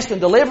and rest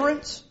and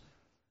deliverance?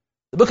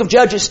 The book of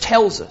Judges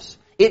tells us.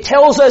 It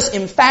tells us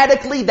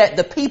emphatically that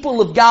the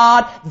people of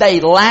God, they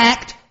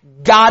lacked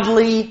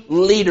godly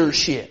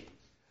leadership.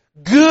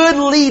 Good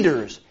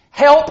leaders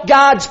help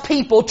God's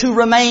people to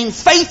remain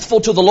faithful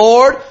to the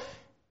Lord.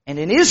 And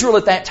in Israel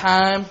at that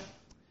time,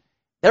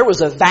 there was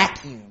a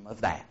vacuum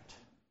of that.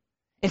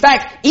 In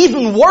fact,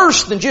 even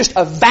worse than just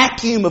a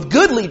vacuum of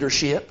good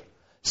leadership,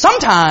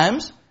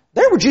 sometimes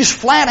there were just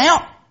flat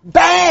out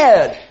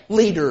bad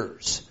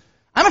leaders.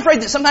 I'm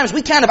afraid that sometimes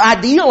we kind of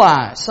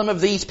idealize some of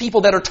these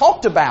people that are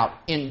talked about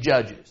in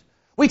Judges.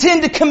 We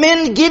tend to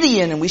commend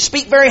Gideon and we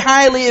speak very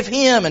highly of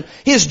him and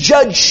his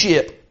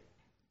judgeship.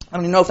 I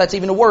don't even know if that's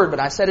even a word,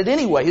 but I said it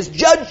anyway. His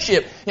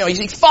judgeship.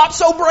 He fought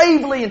so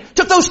bravely and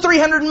took those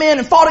 300 men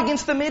and fought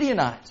against the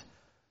Midianites.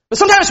 But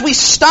sometimes we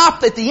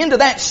stop at the end of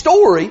that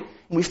story and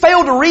we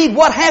fail to read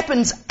what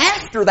happens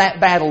after that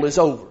battle is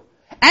over.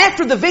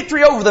 After the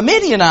victory over the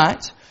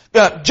Midianites,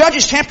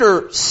 Judges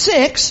chapter 6,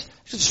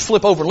 let's just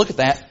flip over and look at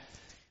that.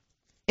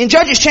 In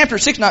Judges chapter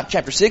 6, not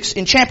chapter 6,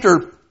 in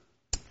chapter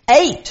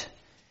 8,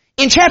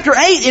 in chapter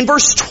 8, in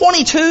verse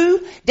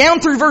 22, down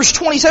through verse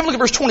 27, look at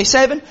verse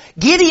 27,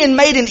 Gideon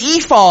made an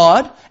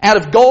ephod out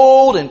of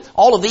gold and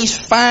all of these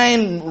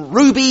fine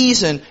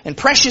rubies and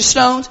precious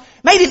stones,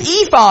 made an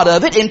ephod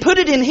of it and put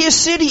it in his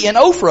city in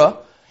Ophrah,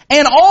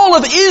 and all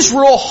of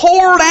Israel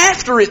whored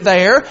after it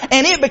there,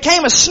 and it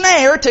became a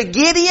snare to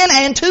Gideon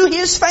and to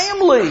his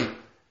family.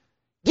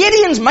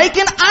 Gideon's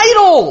making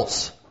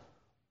idols.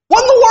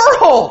 What in the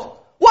world?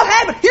 What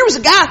happened? Here was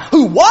a guy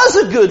who was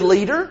a good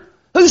leader,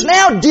 who's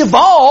now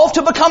devolved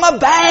to become a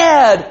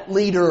bad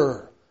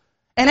leader.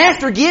 And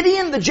after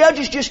Gideon, the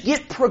judges just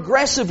get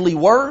progressively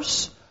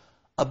worse.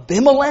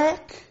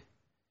 Abimelech,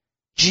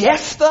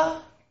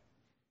 Jephthah,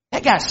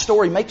 that guy's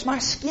story makes my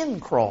skin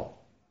crawl.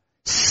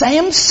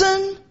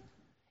 Samson,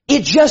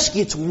 it just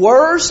gets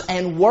worse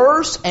and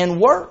worse and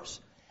worse.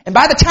 And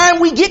by the time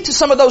we get to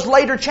some of those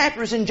later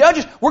chapters in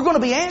Judges, we're going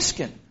to be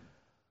asking,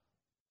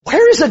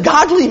 where is a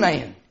godly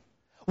man?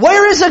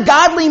 Where is a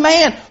godly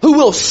man who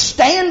will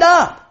stand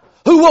up?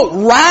 Who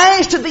will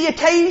rise to the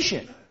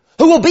occasion,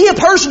 who will be a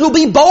person who will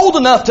be bold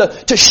enough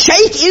to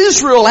shake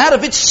Israel out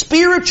of its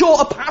spiritual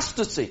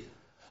apostasy,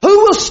 who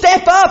will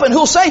step up and who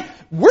will say,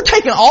 we're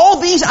taking all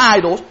these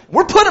idols,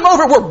 we're putting them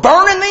over, we're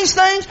burning these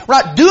things, we're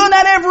not doing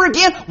that ever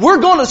again,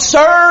 we're going to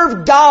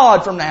serve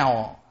God from now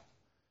on.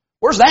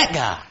 Where's that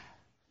guy?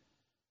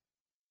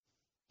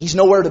 He's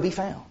nowhere to be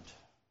found.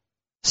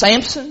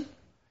 Samson,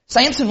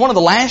 one of the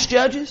last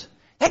judges,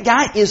 that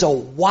guy is a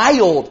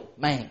wild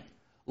man.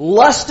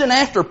 Lusting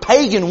after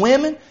pagan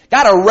women,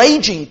 got a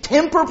raging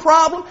temper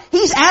problem.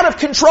 He's out of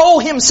control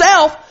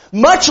himself,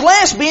 much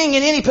less being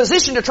in any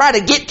position to try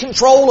to get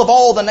control of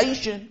all the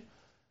nation.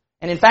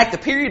 And in fact, the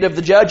period of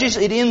the judges,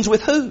 it ends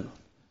with who?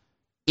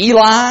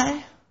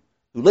 Eli,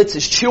 who lets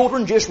his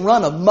children just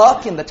run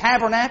amok in the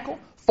tabernacle,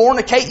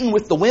 fornicating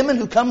with the women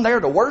who come there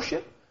to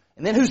worship.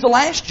 And then who's the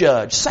last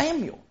judge?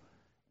 Samuel.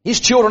 His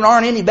children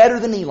aren't any better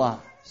than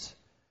Eli's.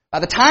 By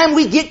the time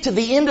we get to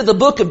the end of the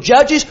book of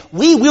Judges,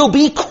 we will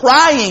be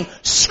crying,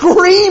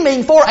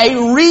 screaming for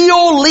a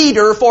real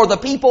leader for the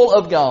people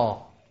of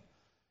God.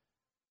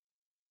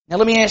 Now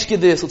let me ask you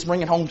this. Let's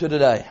bring it home to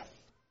today.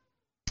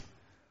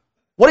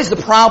 What is the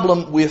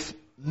problem with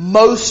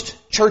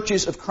most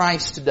churches of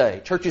Christ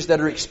today? Churches that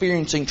are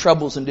experiencing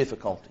troubles and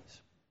difficulties.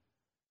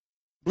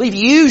 I believe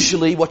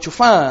usually what you'll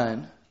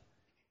find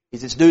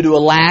is it's due to a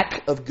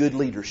lack of good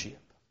leadership.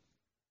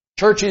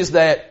 Churches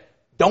that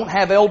don't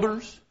have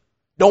elders,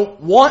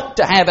 don't want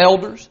to have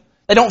elders.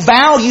 They don't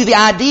value the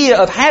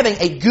idea of having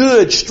a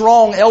good,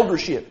 strong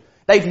eldership.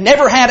 They've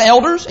never had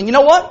elders, and you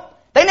know what?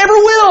 They never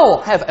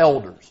will have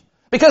elders.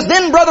 Because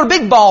then Brother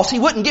Big Boss, he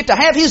wouldn't get to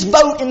have his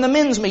vote in the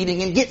men's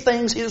meeting and get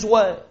things his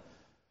way.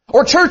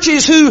 Or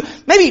churches who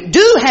maybe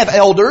do have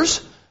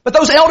elders, but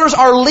those elders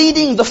are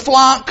leading the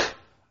flock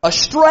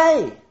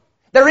astray.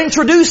 They're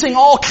introducing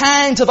all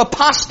kinds of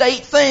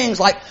apostate things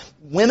like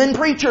women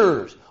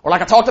preachers, or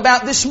like I talked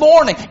about this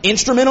morning,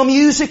 instrumental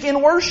music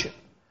in worship.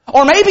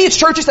 Or maybe it's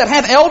churches that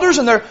have elders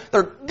and they're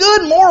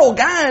good moral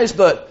guys,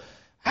 but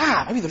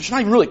maybe they're just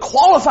not even really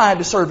qualified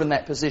to serve in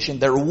that position.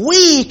 They're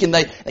weak and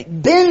they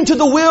bend to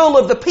the will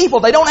of the people.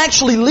 They don't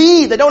actually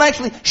lead. They don't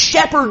actually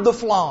shepherd the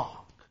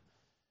flock.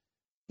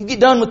 You get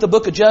done with the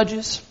book of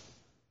Judges,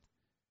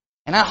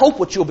 and I hope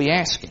what you'll be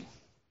asking,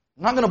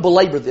 I'm not going to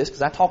belabor this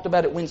because I talked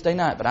about it Wednesday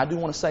night, but I do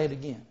want to say it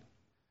again.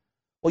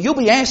 What you'll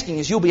be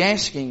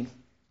asking,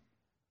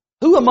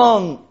 who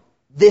among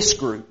this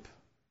group,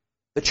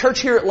 the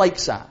church here at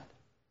Lakeside,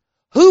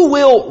 who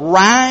will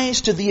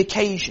rise to the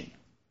occasion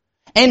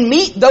and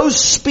meet those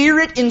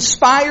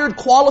Spirit-inspired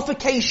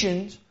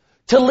qualifications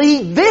to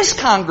lead this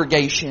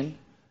congregation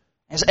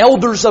as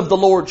elders of the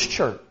Lord's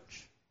church?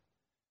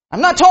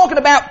 I'm not talking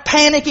about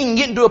panicking and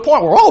getting to a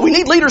point where, we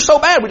need leaders so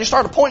bad we just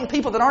start appointing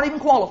people that aren't even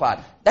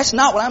qualified. That's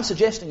not what I'm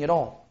suggesting at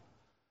all.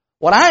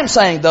 What I am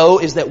saying, though,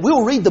 is that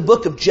we'll read the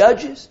book of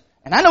Judges,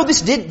 and I know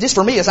this did this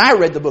for me as I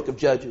read the book of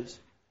Judges,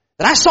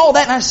 that I saw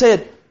that and I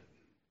said,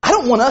 I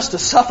don't want us to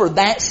suffer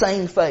that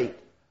same fate.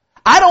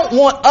 I don't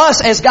want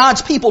us as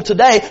God's people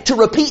today to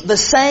repeat the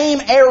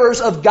same errors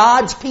of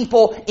God's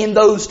people in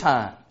those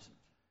times.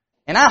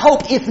 And I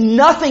hope, if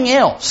nothing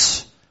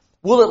else,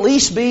 we'll at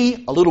least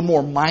be a little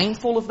more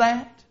mindful of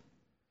that.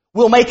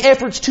 We'll make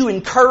efforts to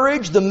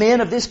encourage the men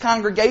of this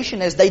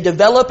congregation as they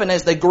develop and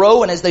as they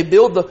grow and as they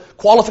build the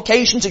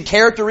qualifications and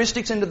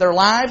characteristics into their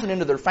lives and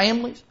into their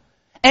families.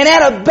 And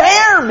at a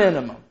bare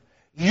minimum,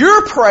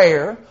 your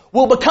prayer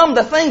will become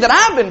the thing that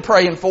I've been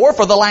praying for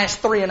the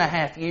last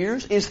 3.5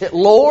 years, is that,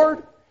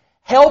 Lord,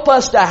 help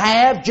us to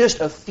have just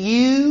a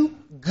few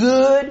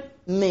good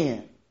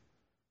men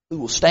who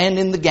will stand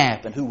in the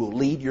gap and who will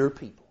lead your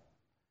people.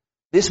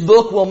 This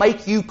book will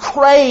make you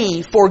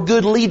crave for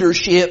good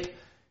leadership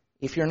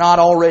if you're not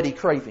already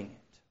craving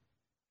it.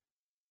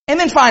 And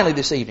then finally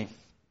this evening,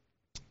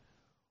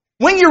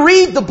 when you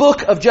read the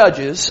book of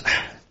Judges,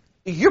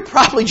 you're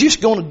probably just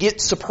going to get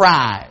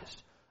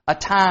surprised a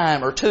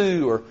time or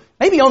two, or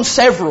maybe on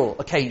several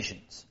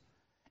occasions.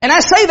 And I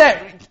say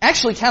that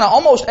actually kind of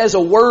almost as a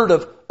word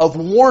of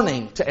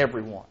warning to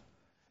everyone.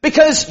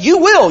 Because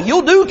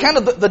you'll do kind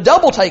of the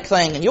double take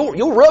thing, and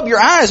you'll rub your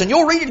eyes and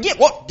you'll read it again.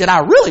 What, did I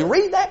really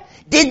read that?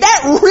 Did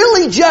that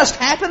really just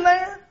happen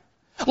there?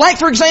 Like,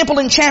 for example,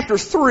 in chapter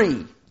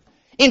 3.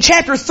 In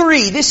chapter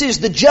 3, this is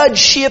the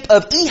judgeship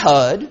of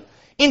Ehud.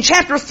 In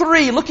chapter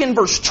 3, look in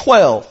verse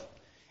 12.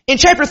 In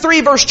chapter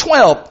 3, verse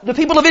 12, the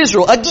people of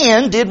Israel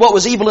again did what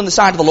was evil in the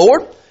sight of the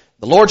Lord.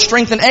 The Lord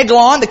strengthened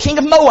Eglon, the king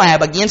of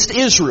Moab, against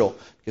Israel,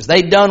 because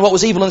they'd done what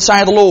was evil in the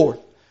sight of the Lord.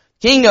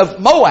 King of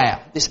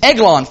Moab, this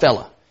Eglon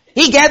fella,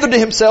 he gathered to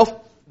himself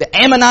the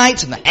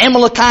Ammonites and the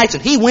Amalekites,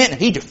 and he went and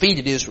he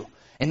defeated Israel.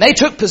 And they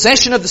took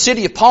possession of the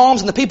city of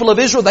palms, and the people of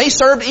Israel, they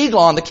served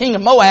Eglon, the king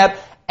of Moab,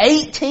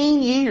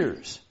 18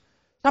 years.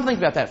 Now think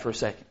about that for a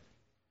second.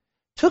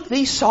 It took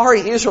these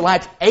sorry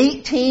Israelites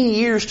 18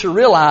 years to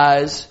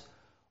realize,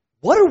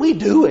 what are we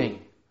doing?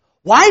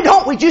 Why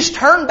don't we just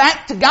turn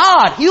back to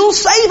God? He'll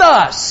save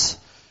us.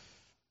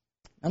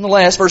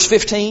 Nonetheless, verse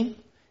 15.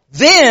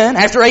 Then,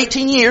 after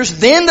 18 years,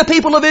 then the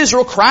people of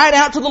Israel cried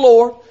out to the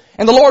Lord,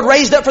 and the Lord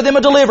raised up for them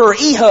a deliverer,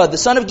 Ehud, the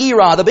son of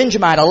Gera, the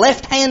Benjamite, a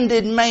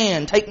left-handed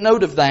man. Take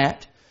note of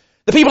that.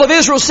 The people of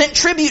Israel sent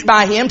tribute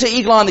by him to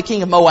Eglon, the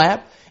king of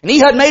Moab. And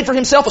Ehud made for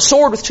himself a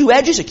sword with 2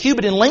 edges, a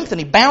cubit in length, and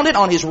he bound it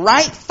on his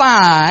right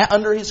thigh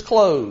under his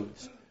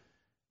clothes.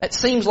 That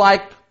seems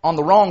like on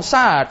the wrong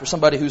side for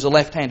somebody who's a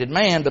left-handed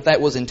man, but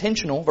that was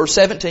intentional. Verse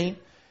 17.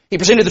 He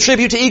presented the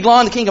tribute to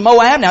Eglon, the king of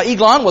Moab. Now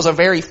Eglon was a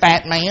very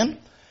fat man.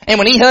 And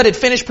when Ehud had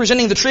finished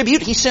presenting the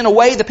tribute, he sent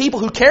away the people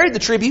who carried the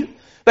tribute.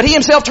 But he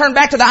himself turned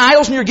back to the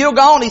idols near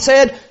Gilgal, and he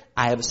said,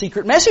 I have a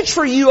secret message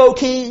for you, O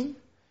king. And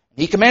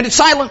he commanded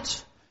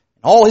silence.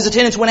 And all his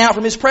attendants went out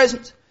from his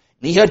presence.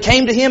 And Ehud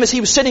came to him as he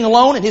was sitting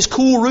alone in his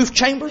cool roof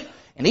chamber.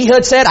 And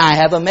Ehud said, I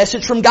have a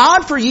message from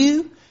God for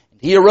you.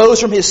 And he arose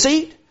from his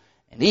seat.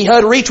 And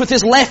Ehud reached with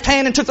his left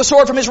hand and took the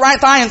sword from his right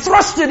thigh and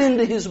thrust it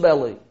into his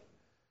belly.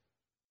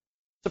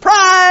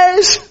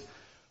 Surprise!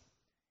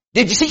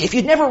 Did you see, if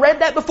you'd never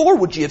read that before,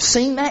 would you have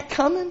seen that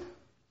coming?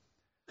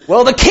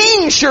 Well, the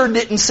king sure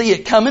didn't see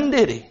it coming,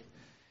 did he?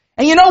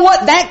 And you know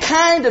what? That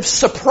kind of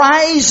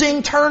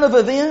surprising turn of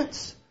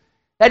events,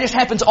 that just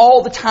happens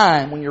all the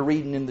time when you're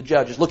reading in the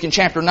Judges. Look in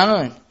chapter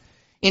 9.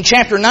 In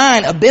chapter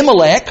 9,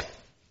 Abimelech,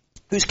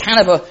 who's kind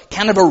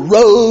of a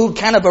rogue,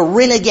 kind of a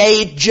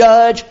renegade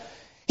judge,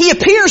 he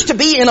appears to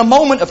be in a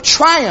moment of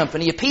triumph,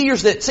 and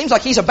it seems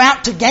like he's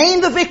about to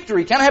gain the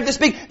victory, kind of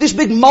have this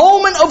big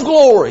moment of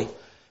glory.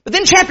 But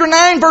then chapter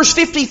 9 verse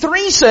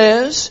 53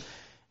 says,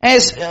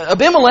 as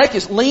Abimelech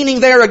is leaning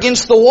there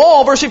against the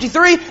wall, verse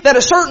 53, that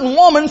a certain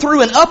woman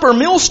threw an upper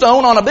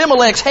millstone on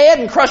Abimelech's head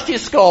and crushed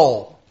his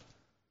skull.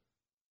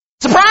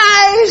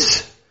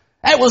 Surprise!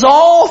 That was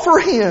all for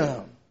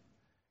him.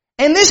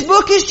 And this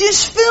book is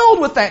just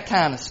filled with that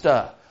kind of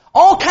stuff.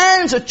 All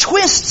kinds of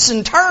twists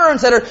and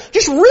turns that are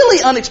just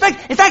really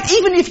unexpected. In fact,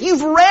 even if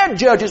you've read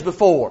Judges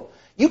before,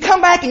 you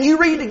come back and you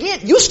read it again,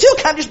 you'll still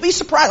kind of just be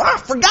surprised. I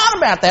forgot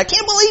about that. I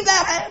can't believe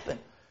that happened.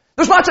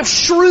 There's lots of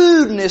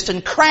shrewdness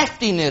and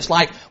craftiness,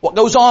 like what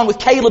goes on with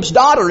Caleb's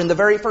daughter in the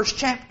very first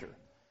chapter.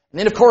 And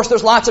then, of course,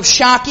 there's lots of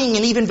shocking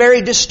and even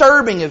very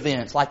disturbing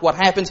events, like what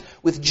happens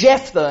with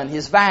Jephthah and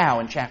his vow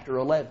in chapter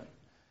 11.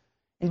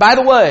 And by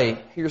the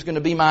way, here's going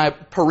to be my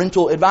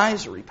parental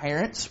advisory,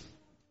 parents.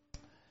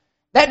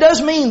 That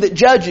does mean that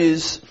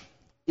Judges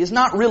is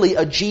not really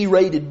a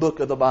G-rated book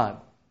of the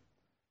Bible.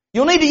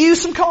 You'll need to use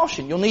some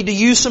caution. You'll need to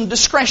use some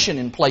discretion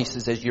in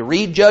places as you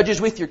read Judges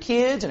with your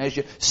kids and as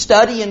you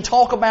study and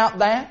talk about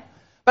that.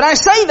 But I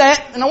say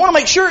that, and I want to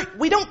make sure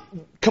we don't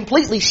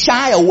completely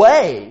shy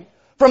away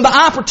from the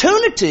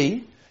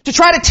opportunity to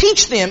try to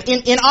teach them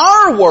in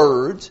our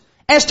words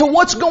as to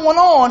what's going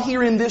on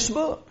here in this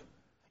book.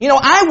 You know,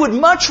 I would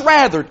much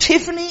rather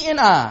Tiffany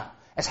and I,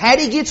 as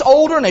Hattie gets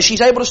older and as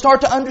she's able to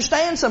start to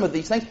understand some of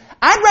these things,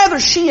 I'd rather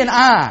she and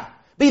I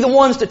be the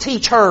ones to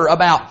teach her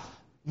about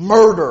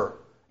murder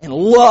and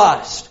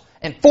lust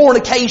and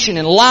fornication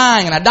and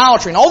lying and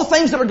idolatry and all the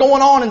things that are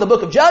going on in the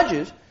book of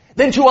Judges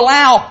than to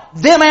allow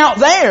them out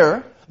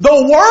there,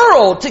 the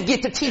world, to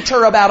get to teach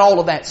her about all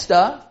of that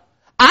stuff.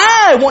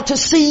 I want to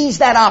seize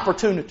that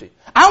opportunity.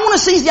 I want to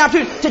seize the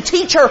opportunity to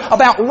teach her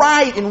about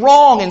right and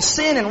wrong and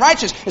sin and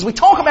righteousness. As we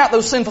talk about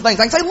those sinful things,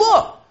 I can say,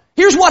 look,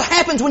 here's what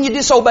happens when you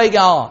disobey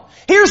God.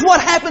 Here's what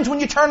happens when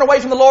you turn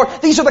away from the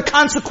Lord. These are the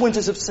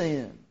consequences of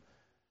sin.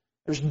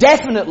 There's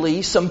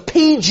definitely some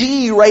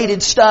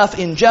PG-rated stuff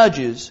in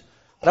Judges,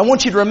 but I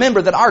want you to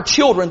remember that our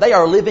children, they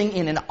are living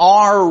in an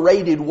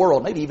R-rated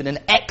world, maybe even an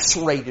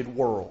X-rated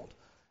world.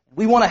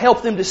 We want to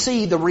help them to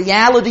see the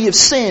reality of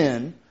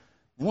sin.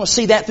 We want to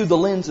see that through the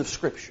lens of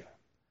Scripture.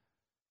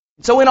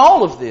 And so in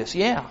all of this,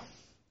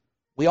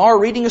 we are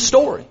reading a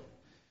story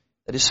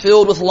that is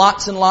filled with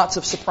lots and lots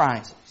of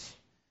surprises.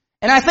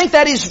 And I think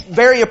that is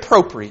very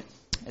appropriate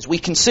as we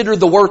consider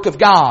the work of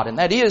God. And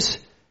that is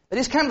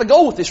kind of the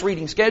goal with this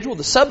reading schedule.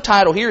 The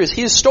subtitle here is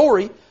His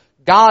Story,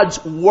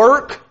 God's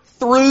Work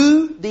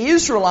Through the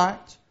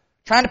Israelites.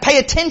 Trying to pay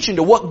attention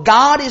to what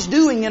God is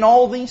doing in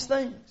all these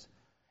things.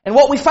 And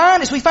what we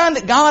find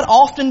that God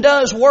often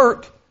does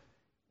work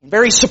in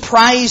very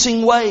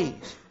surprising ways.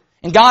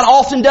 And God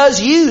often does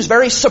use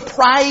very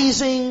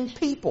surprising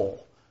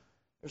people.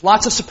 There's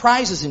lots of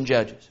surprises in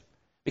Judges.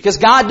 Because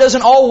God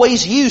doesn't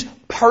always use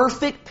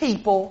perfect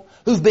people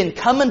who've been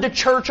coming to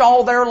church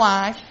all their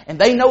life and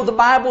they know the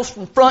Bibles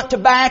from front to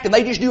back and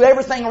they just do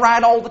everything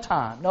right all the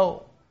time.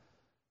 No.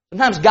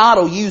 Sometimes God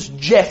will use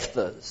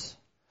Jephthahs.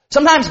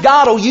 Sometimes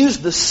God will use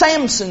the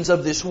Samsons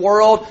of this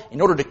world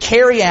in order to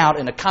carry out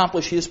and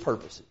accomplish His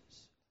purposes.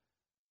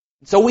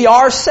 And so we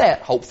are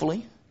set, hopefully,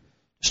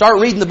 to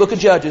start reading the book of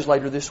Judges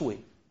later this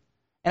week.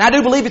 And I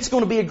do believe it's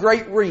going to be a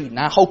great read, and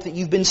I hope that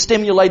you've been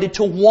stimulated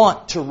to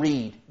want to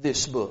read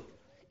this book.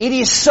 It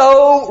is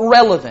so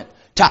relevant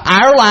to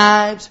our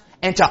lives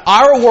and to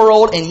our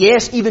world, and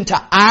yes, even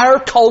to our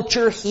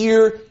culture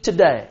here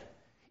today.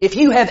 If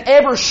you have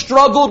ever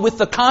struggled with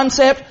the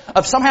concept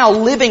of somehow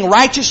living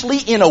righteously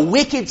in a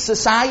wicked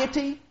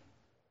society,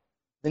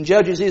 then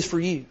Judges is for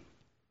you.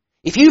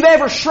 If you've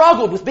ever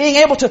struggled with being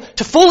able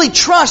to fully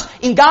trust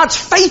in God's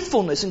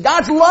faithfulness and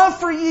God's love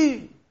for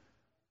you,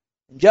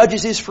 then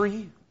Judges is for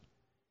you.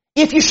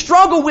 If you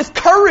struggle with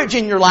courage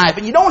in your life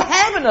and you don't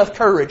have enough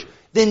courage,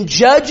 then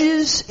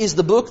Judges is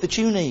the book that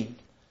you need.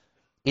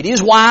 It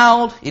is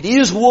wild, it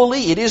is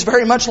woolly, it is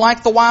very much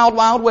like the Wild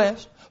Wild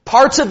West.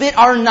 Parts of it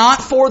are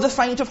not for the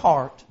faint of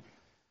heart,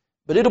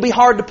 but it'll be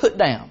hard to put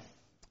down.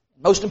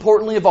 Most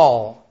importantly of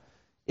all,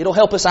 it'll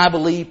help us, I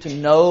believe, to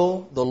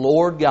know the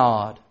Lord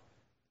God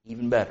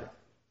even better.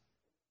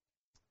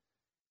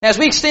 Now, as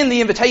we extend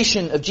the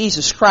invitation of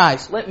Jesus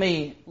Christ, let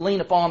me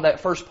lean upon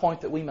that first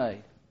point that we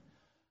made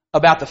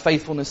about the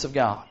faithfulness of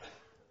God.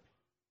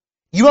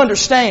 You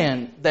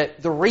understand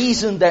that the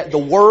reason that the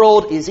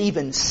world is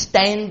even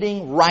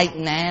standing right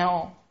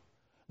now,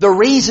 the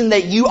reason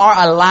that you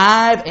are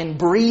alive and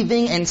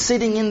breathing and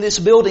sitting in this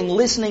building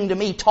listening to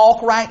me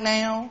talk right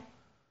now,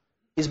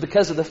 is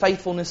because of the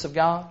faithfulness of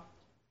God.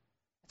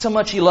 That's how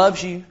much He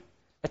loves you.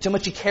 That's how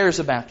much He cares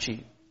about you.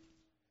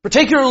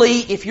 Particularly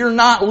if you're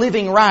not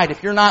living right,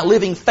 if you're not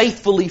living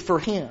faithfully for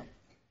Him.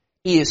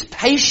 He is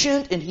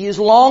patient and He is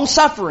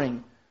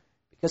long-suffering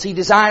because He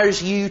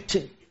desires you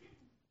to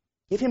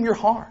give Him your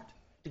heart,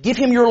 to give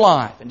Him your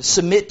life, and to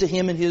submit to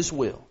Him and His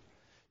will.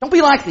 Don't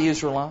be like the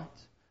Israelites.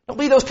 Don't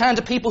be those kinds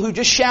of people who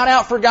just shout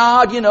out for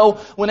God,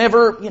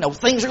 whenever,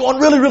 things are going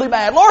really, really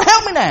bad. Lord,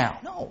 help me now.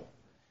 No.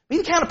 Be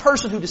the kind of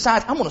person who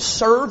decides, I'm going to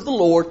serve the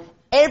Lord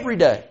every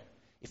day.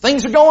 If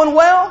things are going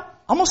well,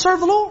 I'm going to serve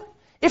the Lord.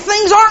 If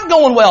things aren't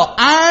going well,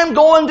 I'm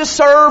going to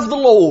serve the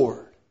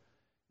Lord.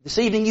 This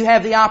evening you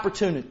have the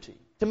opportunity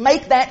to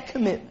make that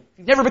commitment. If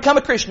you've never become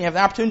a Christian, you have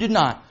the opportunity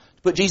tonight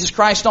to put Jesus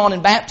Christ on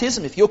in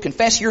baptism. If you'll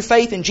confess your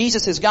faith in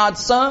Jesus as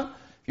God's Son,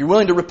 if you're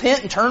willing to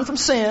repent and turn from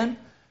sin,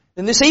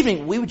 then this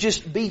evening we would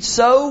just be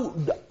so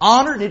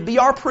honored, and it'd be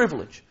our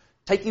privilege.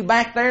 Take you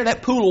back there,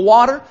 that pool of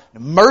water,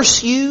 and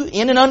immerse you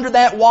in and under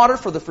that water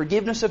for the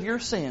forgiveness of your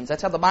sins.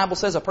 That's how the Bible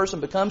says a person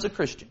becomes a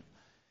Christian.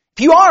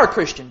 If you are a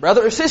Christian,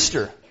 brother or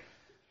sister,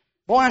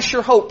 boy, I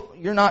sure hope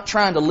you're not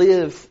trying to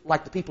live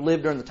like the people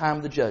lived during the time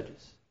of the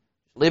judges.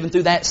 Living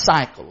through that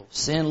cycle of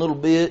sin a little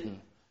bit and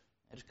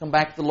just come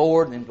back to the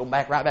Lord and then go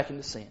back right back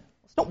into sin.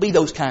 Let's don't be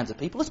those kinds of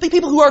people. Let's be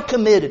people who are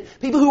committed,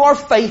 people who are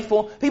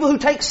faithful, people who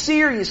take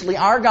seriously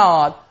our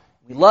God.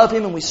 We love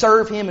Him and we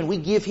serve Him and we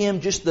give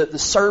Him just the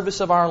service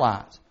of our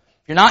lives.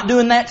 If you're not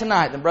doing that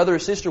tonight, then brother or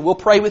sister, we'll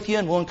pray with you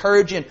and we'll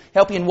encourage you and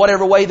help you in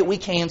whatever way that we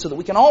can so that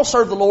we can all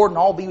serve the Lord and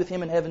all be with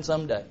Him in heaven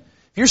someday.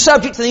 If you're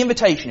subject to the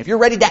invitation, if you're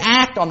ready to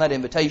act on that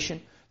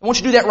invitation, I want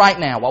you to do that right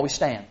now while we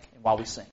stand and while we sing.